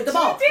face with the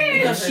ball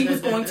because she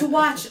was going to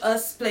watch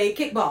us play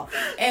kickball.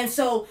 And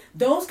so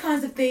those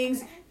kinds of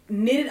things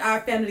knitted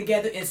our family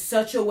together in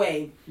such a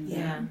way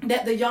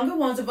that the younger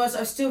ones of us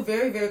are still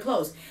very, very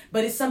close.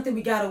 But it's something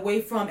we got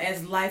away from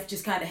as life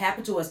just kind of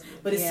happened to us.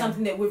 But it's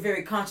something that we're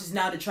very conscious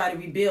now to try to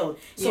rebuild.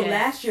 So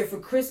last year for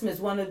Christmas,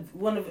 one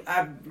of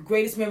our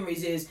greatest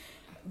memories is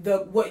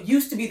what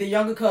used to be the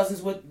younger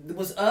cousins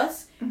was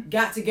us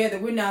got together.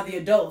 We're now the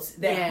adults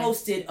that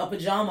hosted a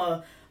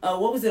pajama.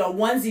 What was it? A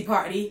onesie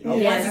party,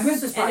 onesie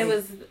Christmas party. And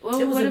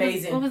it was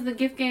amazing. What was the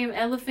gift game?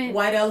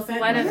 White elephant.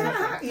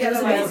 Yeah, it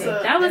was amazing.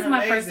 That was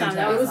my first time.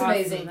 That was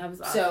amazing. That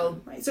was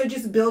awesome. So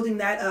just building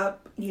that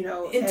up,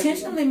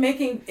 intentionally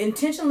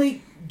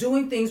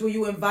doing things where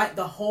you invite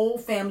the whole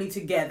family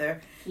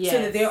together,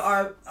 so that there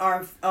are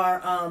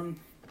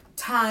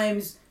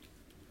times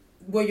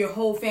where your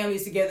whole family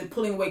is together,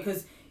 pulling away,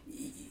 because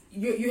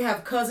you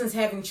have cousins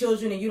having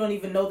children and you don't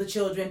even know the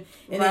children,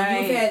 and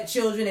then you've had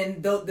children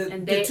and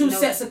the two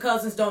sets of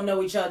cousins don't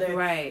know each other,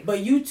 but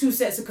you 2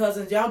 sets of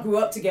cousins, y'all grew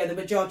up together,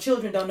 but y'all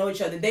children don't know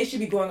each other. They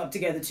should be growing up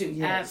together too.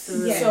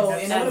 Absolutely. So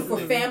in order for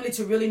family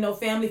to really know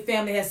family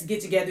has to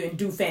get together and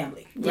do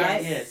family,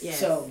 right? Yes.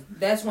 So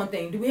that's one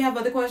thing. Do we have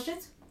other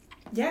questions?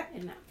 Yeah.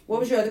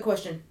 What was your other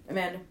question,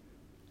 Amanda?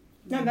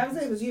 No, that was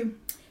it. It was you.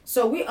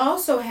 So we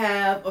also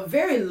have a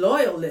very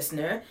loyal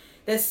listener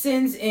that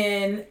sends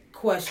in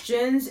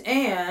questions,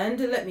 and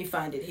let me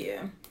find it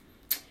here.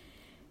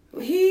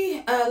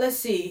 He let's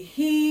see,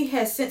 he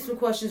has sent some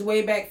questions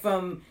way back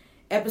from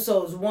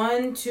episodes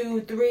 1,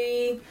 2,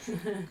 3.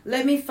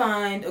 Let me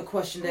find a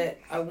question that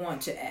I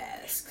want to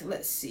ask.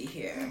 Let's see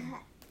here.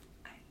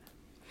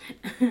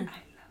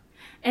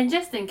 And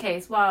just in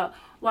case, while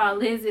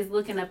Liz is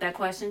looking up that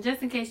question,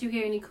 just in case you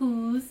hear any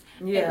coos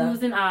and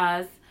oohs and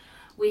ahs,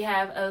 We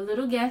have a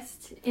little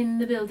guest in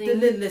the building. The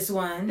littlest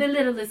one. The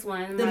littlest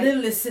one. The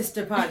littlest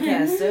sister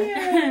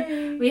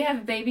podcaster. We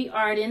have baby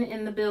Arden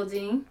in the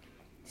building.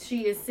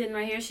 She is sitting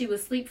right here. She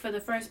was asleep for the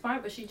first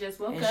part, but she just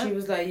woke up. And she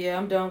was like, yeah,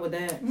 I'm done with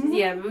that. Mm-hmm.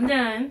 Yeah, I'm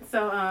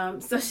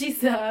done. So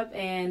she's up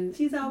and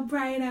she's all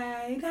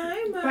bright-eyed.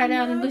 Hi, Mama.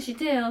 Bright-eyed and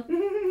bushy-tailed.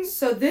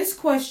 So this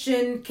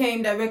question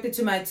came directly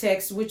to my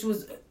text, which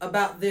was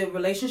about the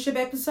relationship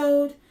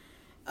episode.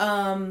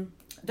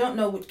 Don't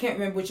know, can't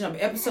remember which number.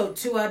 Episode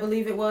 2, I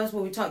believe it was,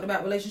 where we talked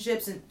about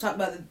relationships and talked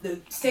about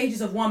the stages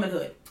of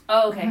womanhood.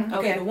 Oh, okay. Mm-hmm.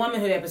 Okay, the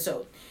womanhood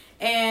episode.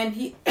 And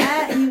he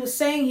was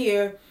saying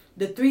here,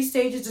 the 3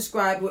 stages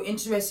described were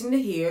interesting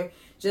to hear.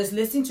 Just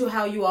listening to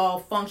how you all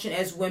function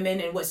as women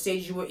and what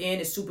stage you were in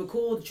is super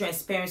cool. The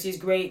transparency is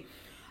great.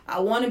 I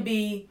want to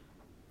be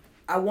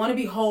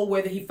whole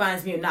whether he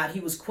finds me or not. He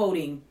was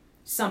quoting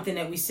something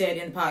that we said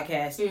in the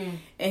podcast.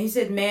 And he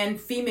said,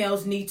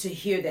 females need to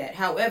hear that.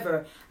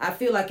 However, I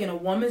feel like in a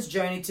woman's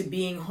journey to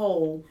being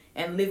whole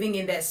and living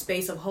in that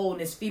space of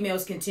wholeness,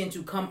 females can tend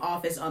to come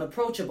off as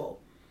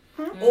unapproachable.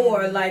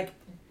 Or like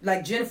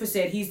Jennifer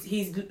said,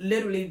 he's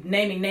literally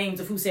naming names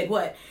of who said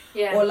what.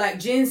 Yeah. Or like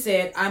Jen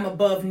said, I'm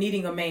above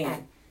needing a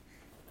man.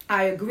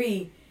 I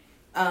agree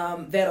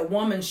that a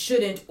woman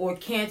shouldn't or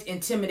can't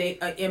intimidate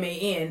a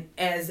man,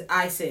 as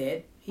I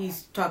said.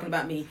 He's talking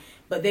about me.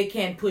 But they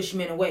can push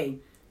men away.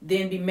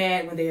 Then be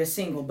mad when they are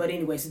single. But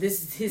anyway, so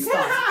this is his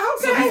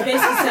thoughts. So he's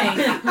basically saying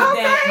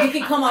that we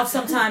can come off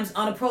sometimes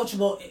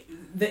unapproachable.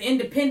 The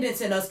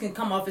independence in us can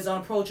come off as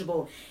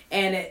unapproachable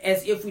and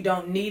as if we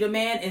don't need a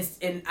man.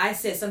 And I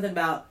said something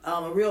about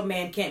a real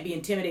man can't be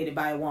intimidated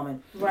by a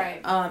woman.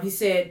 Right. He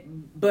said,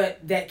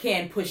 but that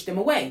can push them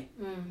away.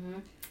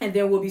 Mm-hmm. And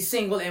then we'll be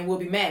single and we'll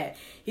be mad.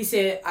 He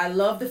said, I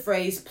love the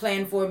phrase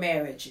plan for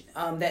marriage.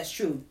 That's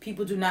true.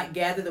 People do not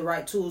gather the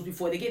right tools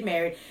before they get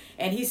married.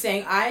 And he's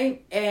saying, I'm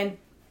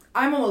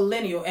a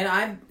millennial and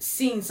I've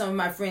seen some of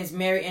my friends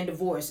marry and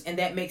divorce, and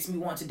that makes me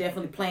want to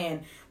definitely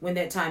plan when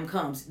that time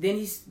comes. Then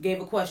he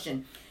gave a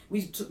question.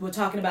 We were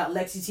talking about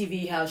Lexi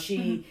TV, how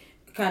she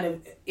kind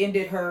of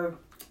ended her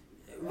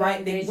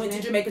they went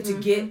to Jamaica to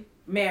get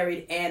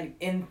married, and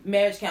in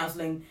marriage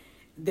counseling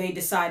they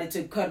decided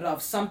to cut it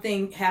off.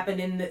 Something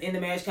happened in the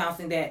marriage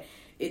counseling that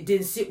it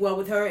didn't sit well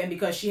with her, and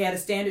because she had a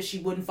standard, she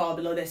wouldn't fall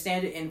below that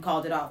standard and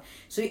called it off.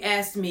 So he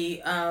asked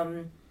me,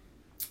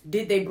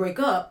 did they break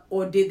up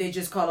or did they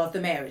just call off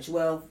the marriage?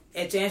 Well,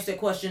 to answer that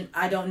question,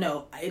 I don't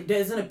know. It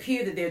doesn't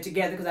appear that they're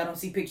together because I don't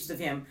see pictures of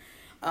him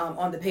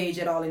on the page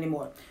at all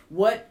anymore.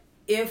 What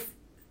if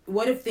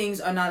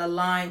things are not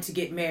aligned to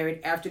get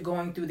married after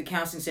going through the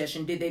counseling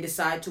session? Did they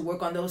decide to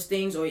work on those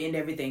things or end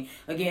everything?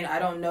 Again, I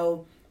don't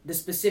know the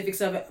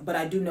specifics of it, but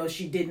I do know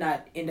she did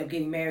not end up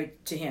getting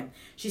married to him.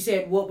 She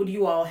said, what would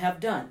you all have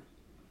done?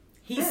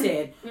 He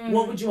said,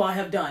 what would you all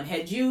have done?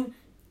 Had you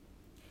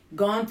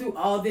gone through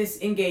all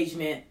this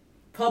engagement,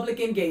 public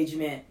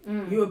engagement,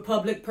 you're a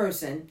public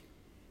person,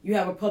 you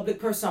have a public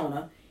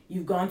persona,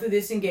 you've gone through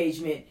this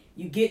engagement,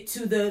 you get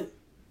to the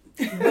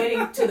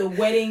wedding, to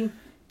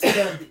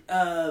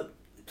the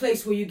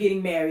place where you're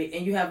getting married,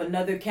 and you have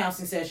another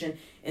counseling session,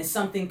 and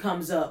something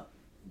comes up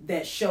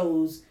that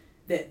shows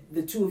that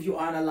the two of you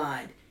aren't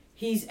aligned.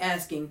 He's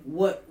asking,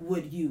 what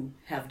would you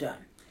have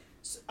done?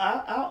 So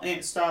I'll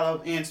start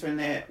off answering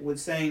that with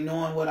saying,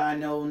 knowing what I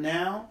know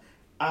now,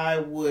 I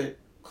would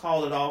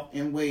call it off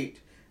and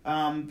wait,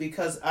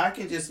 because I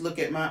can just look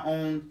at my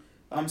own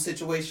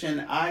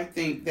situation. I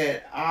think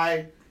that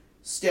I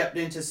stepped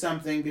into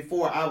something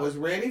before I was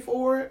ready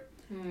for it,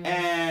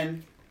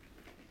 and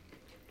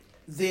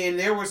then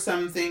there were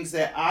some things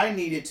that I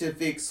needed to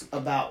fix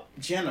about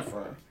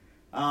Jennifer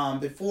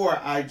before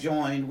I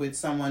joined with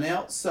someone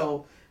else.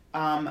 So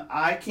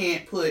I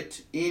can't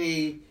put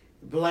any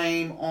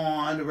blame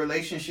on the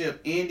relationship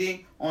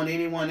ending on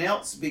anyone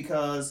else,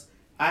 because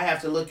I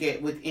have to look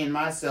at within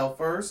myself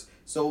first.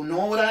 So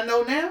knowing what I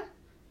know now,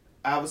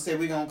 I would say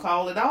we're going to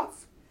call it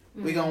off.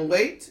 We're going to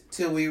wait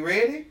till we're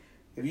ready.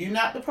 If you're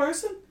not the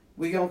person,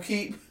 we're going to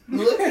keep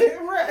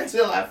looking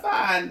until I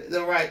find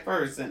the right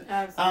person.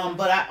 Absolutely.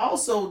 But I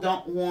also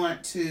don't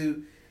want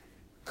to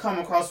come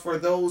across, for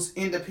those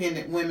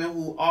independent women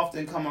who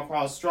often come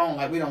across strong,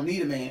 like we don't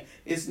need a man.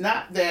 It's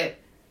not that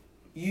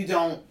you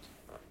don't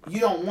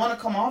want to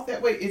come off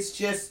that way. It's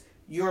just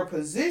your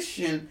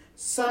position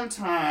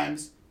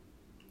sometimes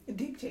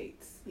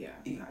dictates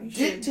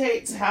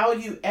how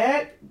you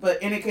act,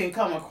 and it can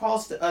come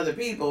across to other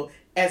people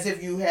as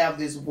if you have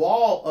this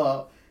wall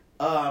up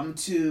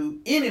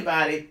to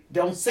anybody.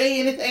 Don't say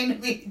anything to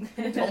me,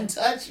 don't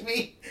touch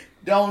me,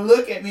 don't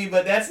look at me,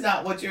 but that's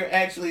not what you're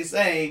actually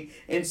saying.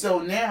 And so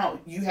now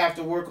you have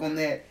to work on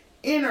that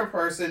inner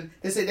person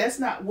to say, that's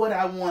not what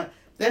I want,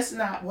 that's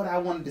not what I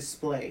want to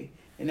display,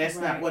 and that's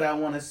not what I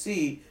want to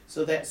see.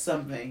 So that's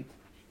something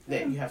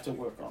that you have to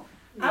work on.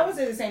 I would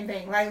say the same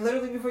thing. Like,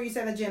 literally before you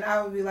said that, Jen,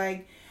 I would be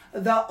like,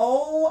 the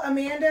old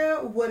Amanda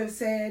would have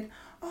said,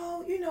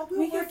 oh,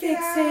 we'll work it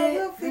out,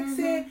 we'll fix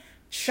it.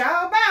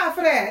 Shout out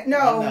for that.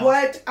 No,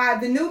 what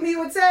the new me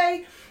would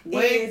say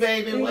wait,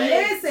 baby, wait.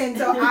 Listen,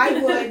 so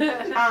I would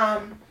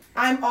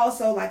I'm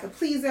also like a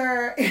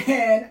pleaser,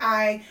 and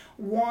I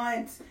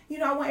want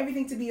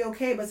everything to be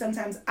okay, but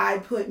sometimes I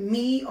put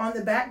me on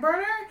the back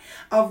burner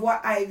of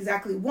what I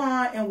exactly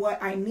want and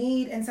what I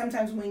need. And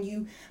sometimes when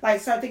you like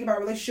start thinking about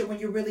a relationship when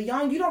you're really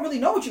young, you don't really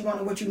know what you want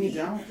and what you need.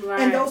 Right.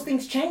 And those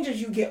things change as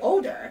you get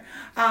older.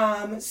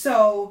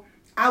 So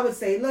I would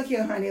say, look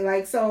here, honey,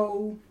 like,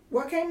 so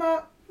what came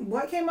up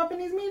in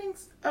these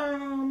meetings?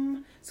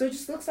 So it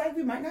just looks like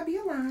we might not be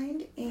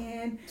aligned,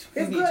 and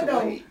it's good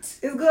though. It's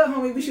good,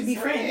 homie. We should be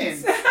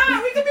friends.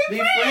 We can be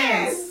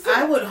friends.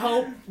 I would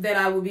hope that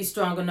I would be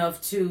strong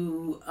enough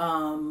to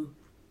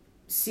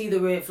see the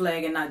red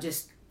flag and not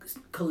just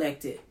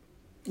collect it.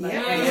 Like,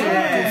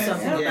 yes. do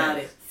something about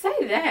it.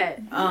 Say that.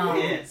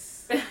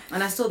 Yes.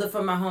 And I stole that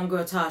from my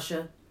homegirl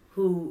Tasha,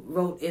 who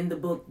wrote in the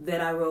book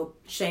that I wrote,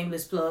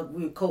 shameless plug.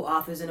 We were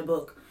co-authors in a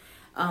book.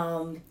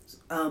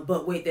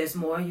 But wait, there's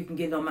more. You can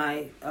get it on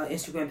my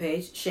Instagram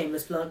page,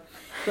 shameless plug.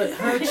 But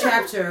her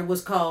chapter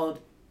was called,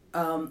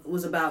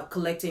 was about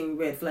collecting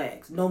red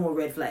flags, no more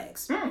red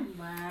flags. Wow.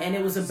 And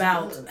it was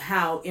about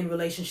how in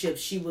relationships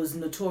she was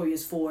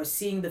notorious for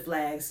seeing the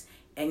flags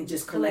and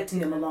just collecting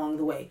them along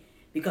the way,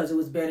 because it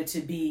was better to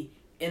be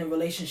in a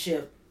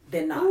relationship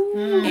than not.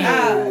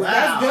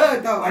 That's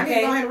good though. I need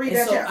to go ahead and read and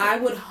that so chapter.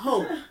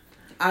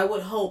 I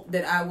would hope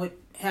that I would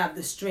have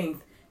the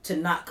strength to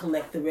not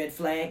collect the red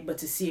flag, but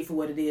to see it for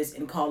what it is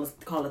and call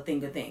a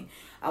thing a thing.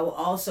 I will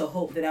also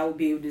hope that I will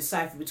be able to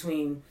decipher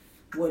between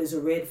what is a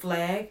red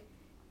flag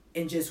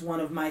and just one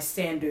of my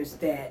standards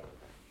that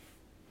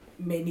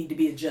may need to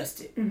be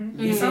adjusted. Mm-hmm.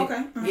 You see?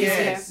 Okay.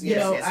 Yes.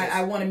 Yes.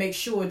 I want to make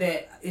sure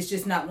that it's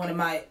just not one of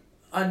my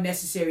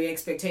unnecessary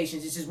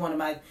expectations. It's just one of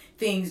my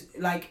things,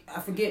 like, I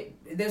forget,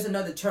 there's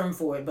another term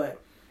for it,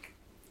 but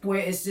where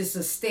it's just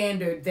a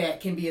standard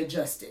that can be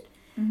adjusted.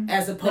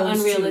 As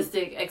opposed the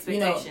unrealistic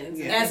expectations.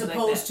 As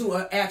opposed to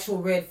an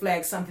actual red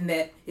flag, something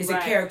that is a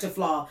character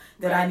flaw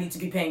that I need to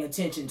be paying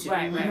attention to.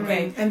 Right.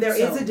 Okay. And there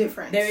is a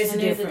difference. There is a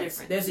difference.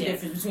 There's a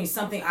difference between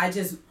something I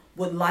just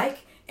would like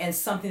and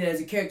something that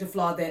is a character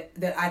flaw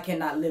that I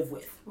cannot live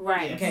with.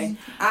 Right. Okay.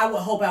 I would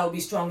hope I would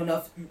be strong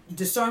enough,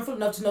 discernful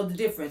enough to know the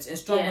difference, and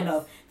strong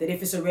enough that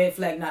if it's a red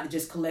flag, not to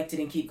just collect it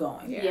and keep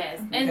going. Yes.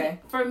 And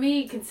for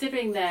me,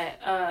 considering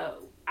that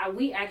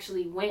we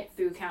actually went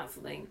through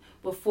counseling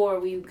before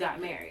we got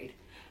married.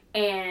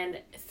 And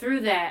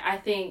through that, I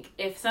think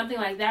if something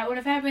like that would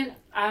have happened,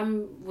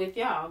 I'm with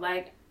y'all.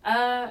 Like,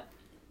 no.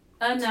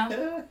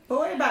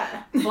 Boy,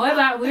 bye.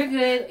 We're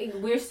good.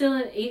 We're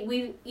still in,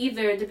 we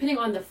either, depending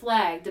on the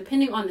flag,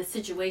 depending on the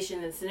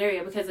situation and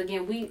scenario, because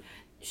again, we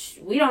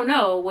don't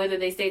know whether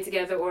they stayed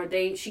together or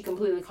she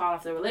completely called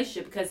off the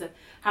relationship because of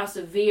how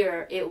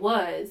severe it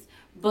was.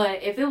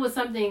 But if it was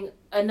something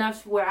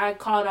enough where I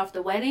called off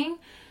the wedding,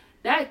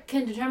 that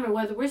can determine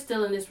whether we're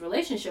still in this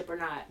relationship or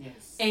not.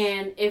 Yes.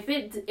 And if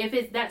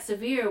it's that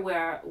severe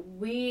where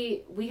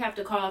we have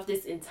to call off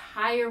this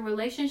entire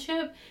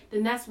relationship,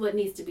 then that's what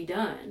needs to be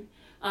done.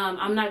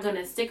 I'm not going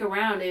to stick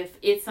around if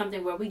it's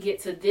something where we get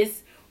to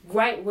this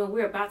right when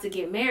we're about to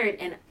get married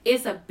and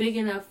it's a big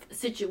enough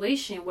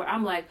situation where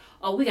I'm like,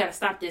 oh, we got to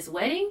stop this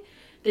wedding.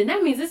 Then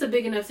that means it's a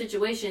big enough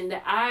situation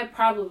that I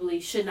probably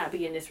should not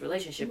be in this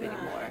relationship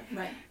anymore.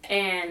 Right.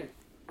 And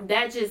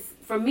that just,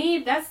 for me,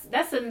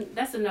 that's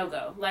a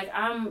no-go. Like,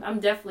 I'm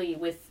definitely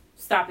with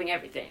stopping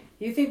everything.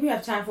 You think we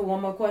have time for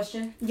one more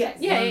question? Yes.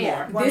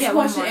 Yeah. This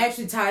question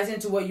actually ties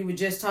into what you were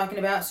just talking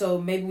about,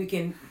 so maybe we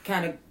can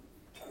kind of,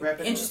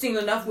 interesting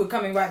enough, we're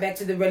coming right back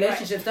to the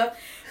relationship stuff.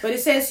 But it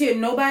says here,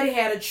 nobody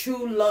had a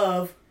true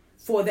love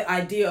for the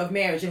idea of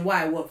marriage. And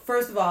why? Well,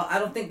 first of all, I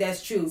don't think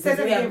that's true. Read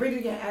it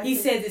again. He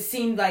said it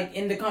seemed like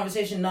in the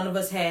conversation none of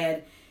us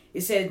had.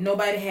 It said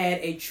nobody had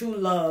a true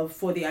love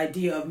for the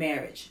idea of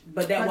marriage,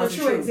 but that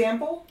wasn't true.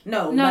 Example?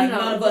 No, none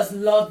of us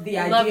loved the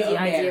idea of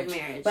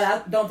marriage. But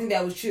I don't think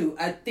that was true.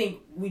 I think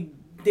we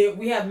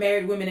have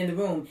married women in the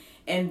room,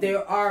 and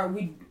there are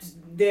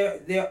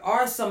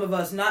some of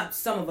us, not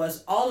some of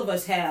us, all of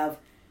us have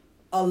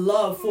a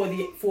love for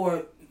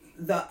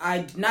the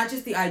not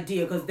just the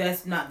idea, because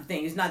that's not the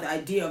thing. It's not the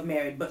idea of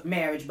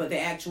marriage, but the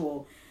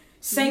actual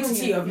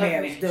sanctity of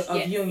marriage,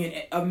 union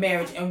of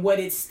marriage, and what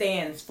it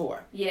stands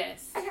for.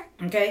 Yes.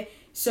 Okay.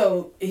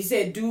 So he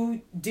said,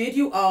 did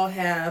you all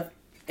have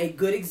a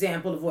good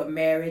example of what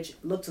marriage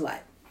looked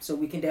like? So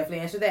we can definitely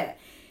answer that.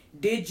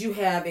 Did you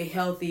have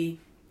healthy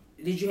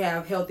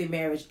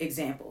marriage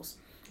examples?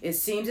 It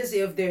seems as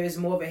if there is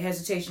more of a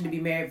hesitation to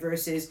be married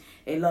versus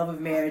a love of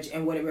marriage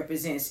and what it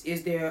represents.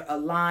 Is there a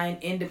line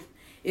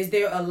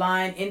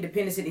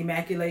independence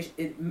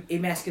and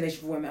emasculation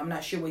for women? I'm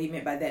not sure what he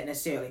meant by that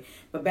necessarily.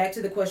 But back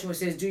to the question where it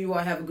says, do you all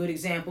have a good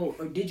example,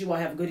 or did you all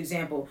have a good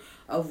example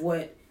of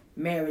what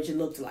marriage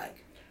looked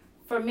like?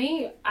 For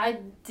me, I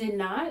did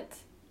not.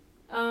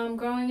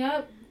 Growing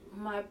up,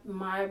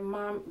 my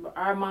mom,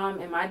 our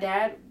mom and my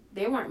dad,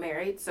 they weren't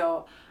married,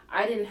 so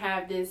I didn't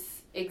have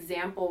this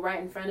example right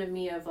in front of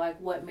me of like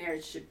what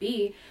marriage should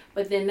be.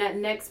 But then that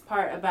next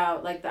part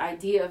about like the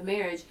idea of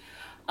marriage,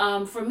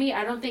 for me,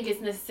 I don't think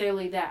it's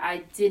necessarily that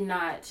I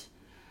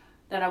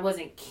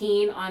wasn't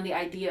keen on the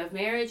idea of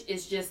marriage.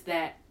 It's just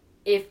that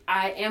if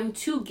I am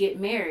to get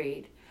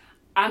married,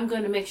 I'm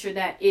going to make sure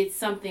that it's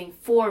something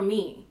for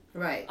me.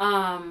 Right.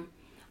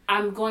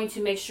 I'm going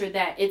to make sure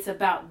that it's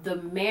about the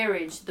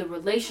marriage, the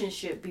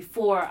relationship,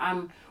 before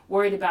I'm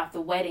worried about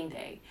the wedding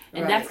day.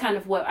 And that's kind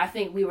of what I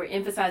think we were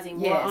emphasizing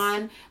more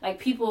on. Like,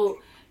 people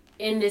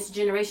in this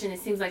generation, it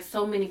seems like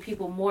so many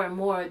people more and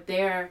more,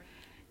 they're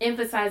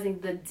emphasizing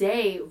the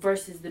day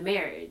versus the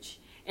marriage.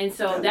 And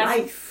so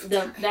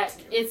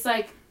it's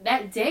like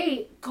that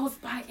day goes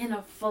by in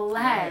a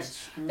flash.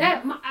 Mm-hmm.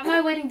 That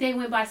my wedding day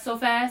went by so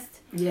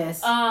fast.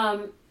 Yes.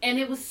 And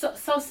it was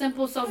so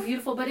simple, so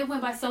beautiful, but it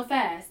went by so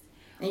fast.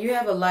 And you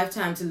have a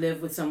lifetime to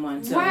live with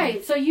someone. So.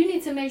 Right. So you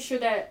need to make sure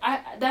that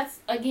that's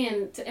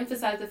again to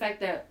emphasize the fact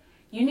that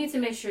you need to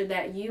make sure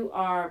that you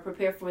are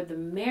prepared for the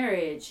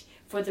marriage,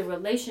 for the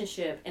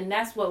relationship, and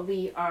that's what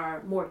we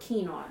are more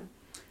keen on.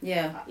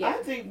 Yeah. I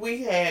think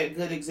we had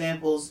good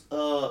examples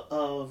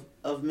of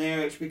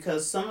marriage,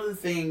 because some of the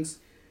things,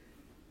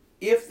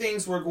 if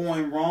things were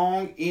going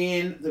wrong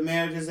in the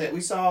marriages that we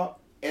saw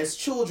as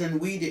children,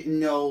 we didn't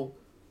know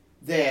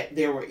that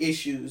there were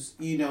issues,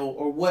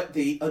 or what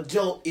the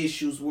adult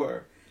issues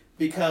were.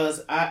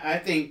 Because I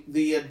think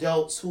the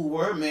adults who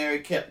were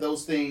married kept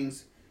those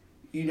things,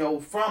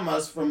 from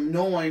us, from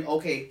knowing,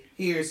 okay,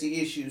 here's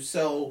the issue.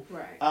 So,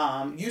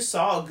 you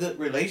saw good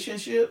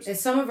relationships. And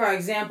some of our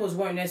examples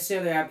weren't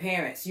necessarily our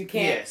parents. You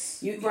can't.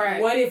 Yes.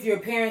 What if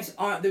your parents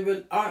aren't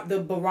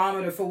the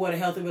barometer for what a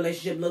healthy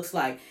relationship looks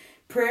like?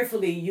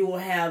 Prayerfully, you will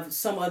have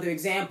some other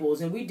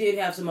examples, and we did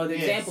have some other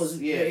examples.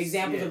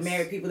 Examples of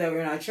married people that were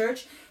in our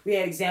church. We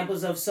had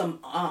examples of some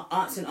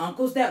aunts and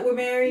uncles that were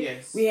married.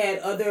 Yes. We had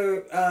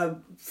other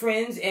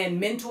friends and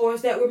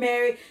mentors that were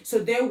married. So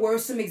there were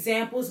some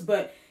examples,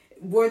 but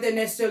were there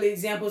necessarily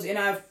examples in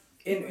our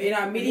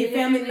immediate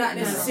family? Not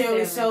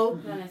necessarily so.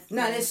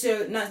 Not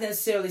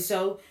necessarily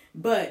so.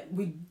 But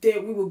we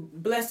were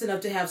blessed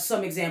enough to have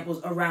some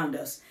examples around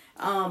us.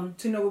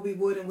 To know what we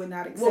would and would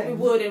not accept. What we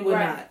would and would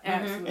not.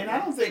 Absolutely. And I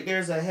don't think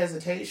there's a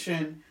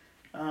hesitation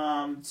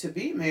to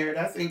be married.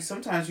 I think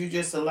sometimes you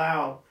just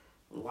allow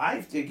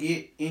life to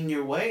get in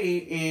your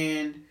way,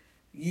 and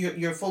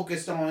you're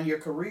focused on your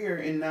career,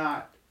 and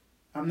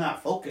I'm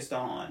not focused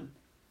on,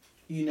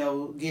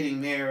 getting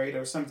married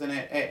or something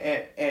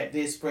at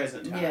this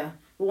present time. Yeah.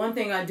 But one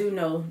thing I do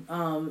know,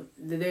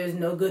 that there's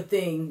no good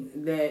thing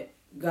that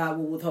God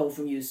will withhold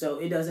from you. So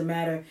it doesn't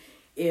matter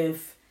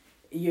if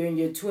you're in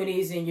your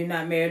 20s and you're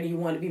not married and you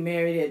want to be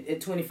married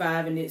at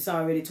 25 and it's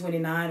already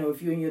 29, or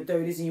if you're in your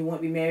 30s and you want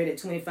to be married at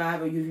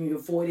 25, or you're in your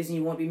 40s and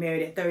you want to be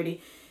married at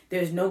 30,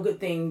 there's no good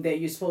thing that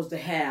you're supposed to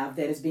have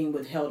that is being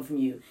withheld from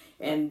you.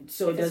 And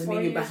so it doesn't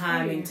mean you're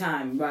behind in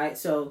time, right?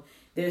 So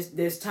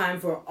there's time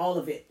for all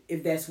of it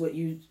if that's what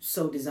you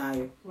so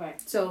desire. Right.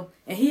 So,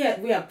 and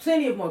we have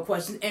plenty of more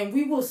questions, and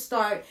we will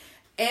start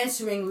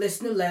answering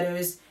listener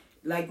letters.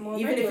 Like, more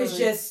even regularly. if it's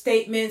just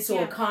statements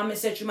or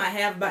comments that you might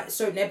have about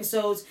certain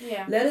episodes,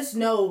 let us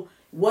know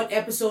what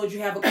episode you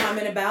have a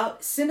comment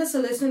about. Send us a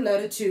listener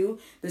letter to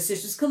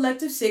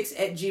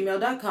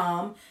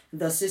thesisterscollective6@gmail.com,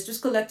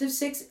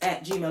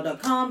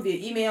 thesisterscollective6@gmail.com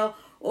via email,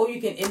 or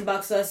you can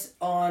inbox us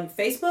on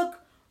Facebook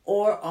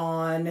or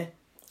on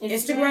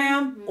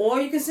Instagram,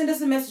 or you can send us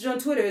a message on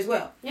Twitter as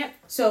well. Yep.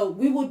 So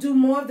we will do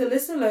more of the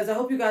listener letters. I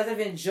hope you guys have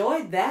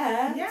enjoyed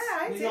that. Yeah,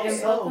 I did.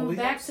 And welcome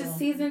back to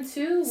season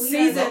 2.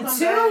 Season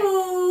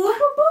 2.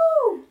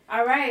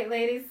 All right,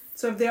 ladies.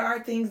 So if there are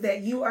things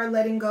that you are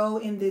letting go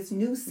in this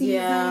new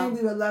season,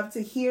 we would love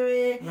to hear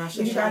it. Rosh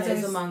Hashanah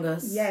is among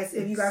us. Yes,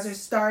 if you guys are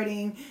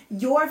starting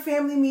your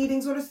family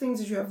meetings, what are things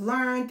that you have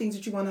learned, things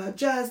that you want to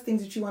adjust,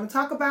 things that you want to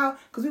talk about,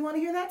 because we want to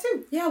hear that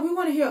too. Yeah, we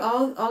want to hear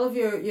all of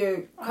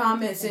your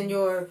comments and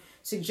your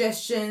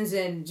suggestions,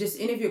 and just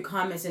any of your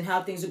comments and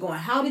how things are going.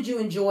 How did you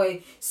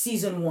enjoy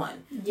season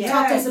 1? Yes.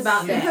 Talk to us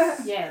about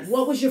that. Yes.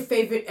 What was your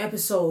favorite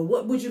episode?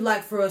 What would you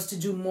like for us to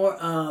do more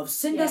of?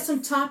 Send us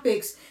some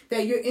topics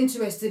that you're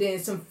interested in,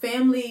 some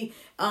family,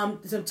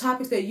 some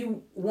topics that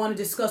you want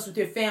to discuss with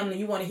your family.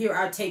 You want to hear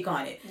our take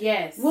on it.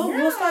 Yes.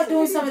 We'll start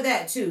doing some of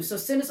that too. So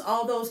send us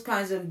all those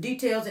kinds of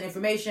details and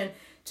information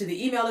to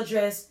the email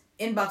address,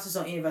 inbox us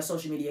on any of our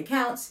social media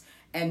accounts,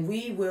 and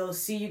we will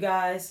see you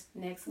guys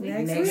next week.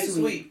 Next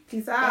week.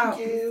 Peace out.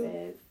 Thank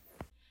you.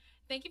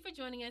 Thank you for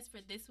joining us for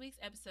this week's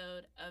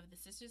episode of The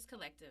Sisters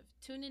Collective.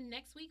 Tune in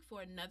next week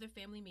for another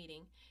family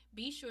meeting.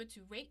 Be sure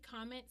to rate,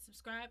 comment,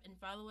 subscribe, and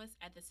follow us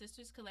at The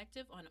Sisters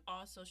Collective on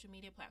all social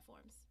media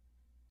platforms.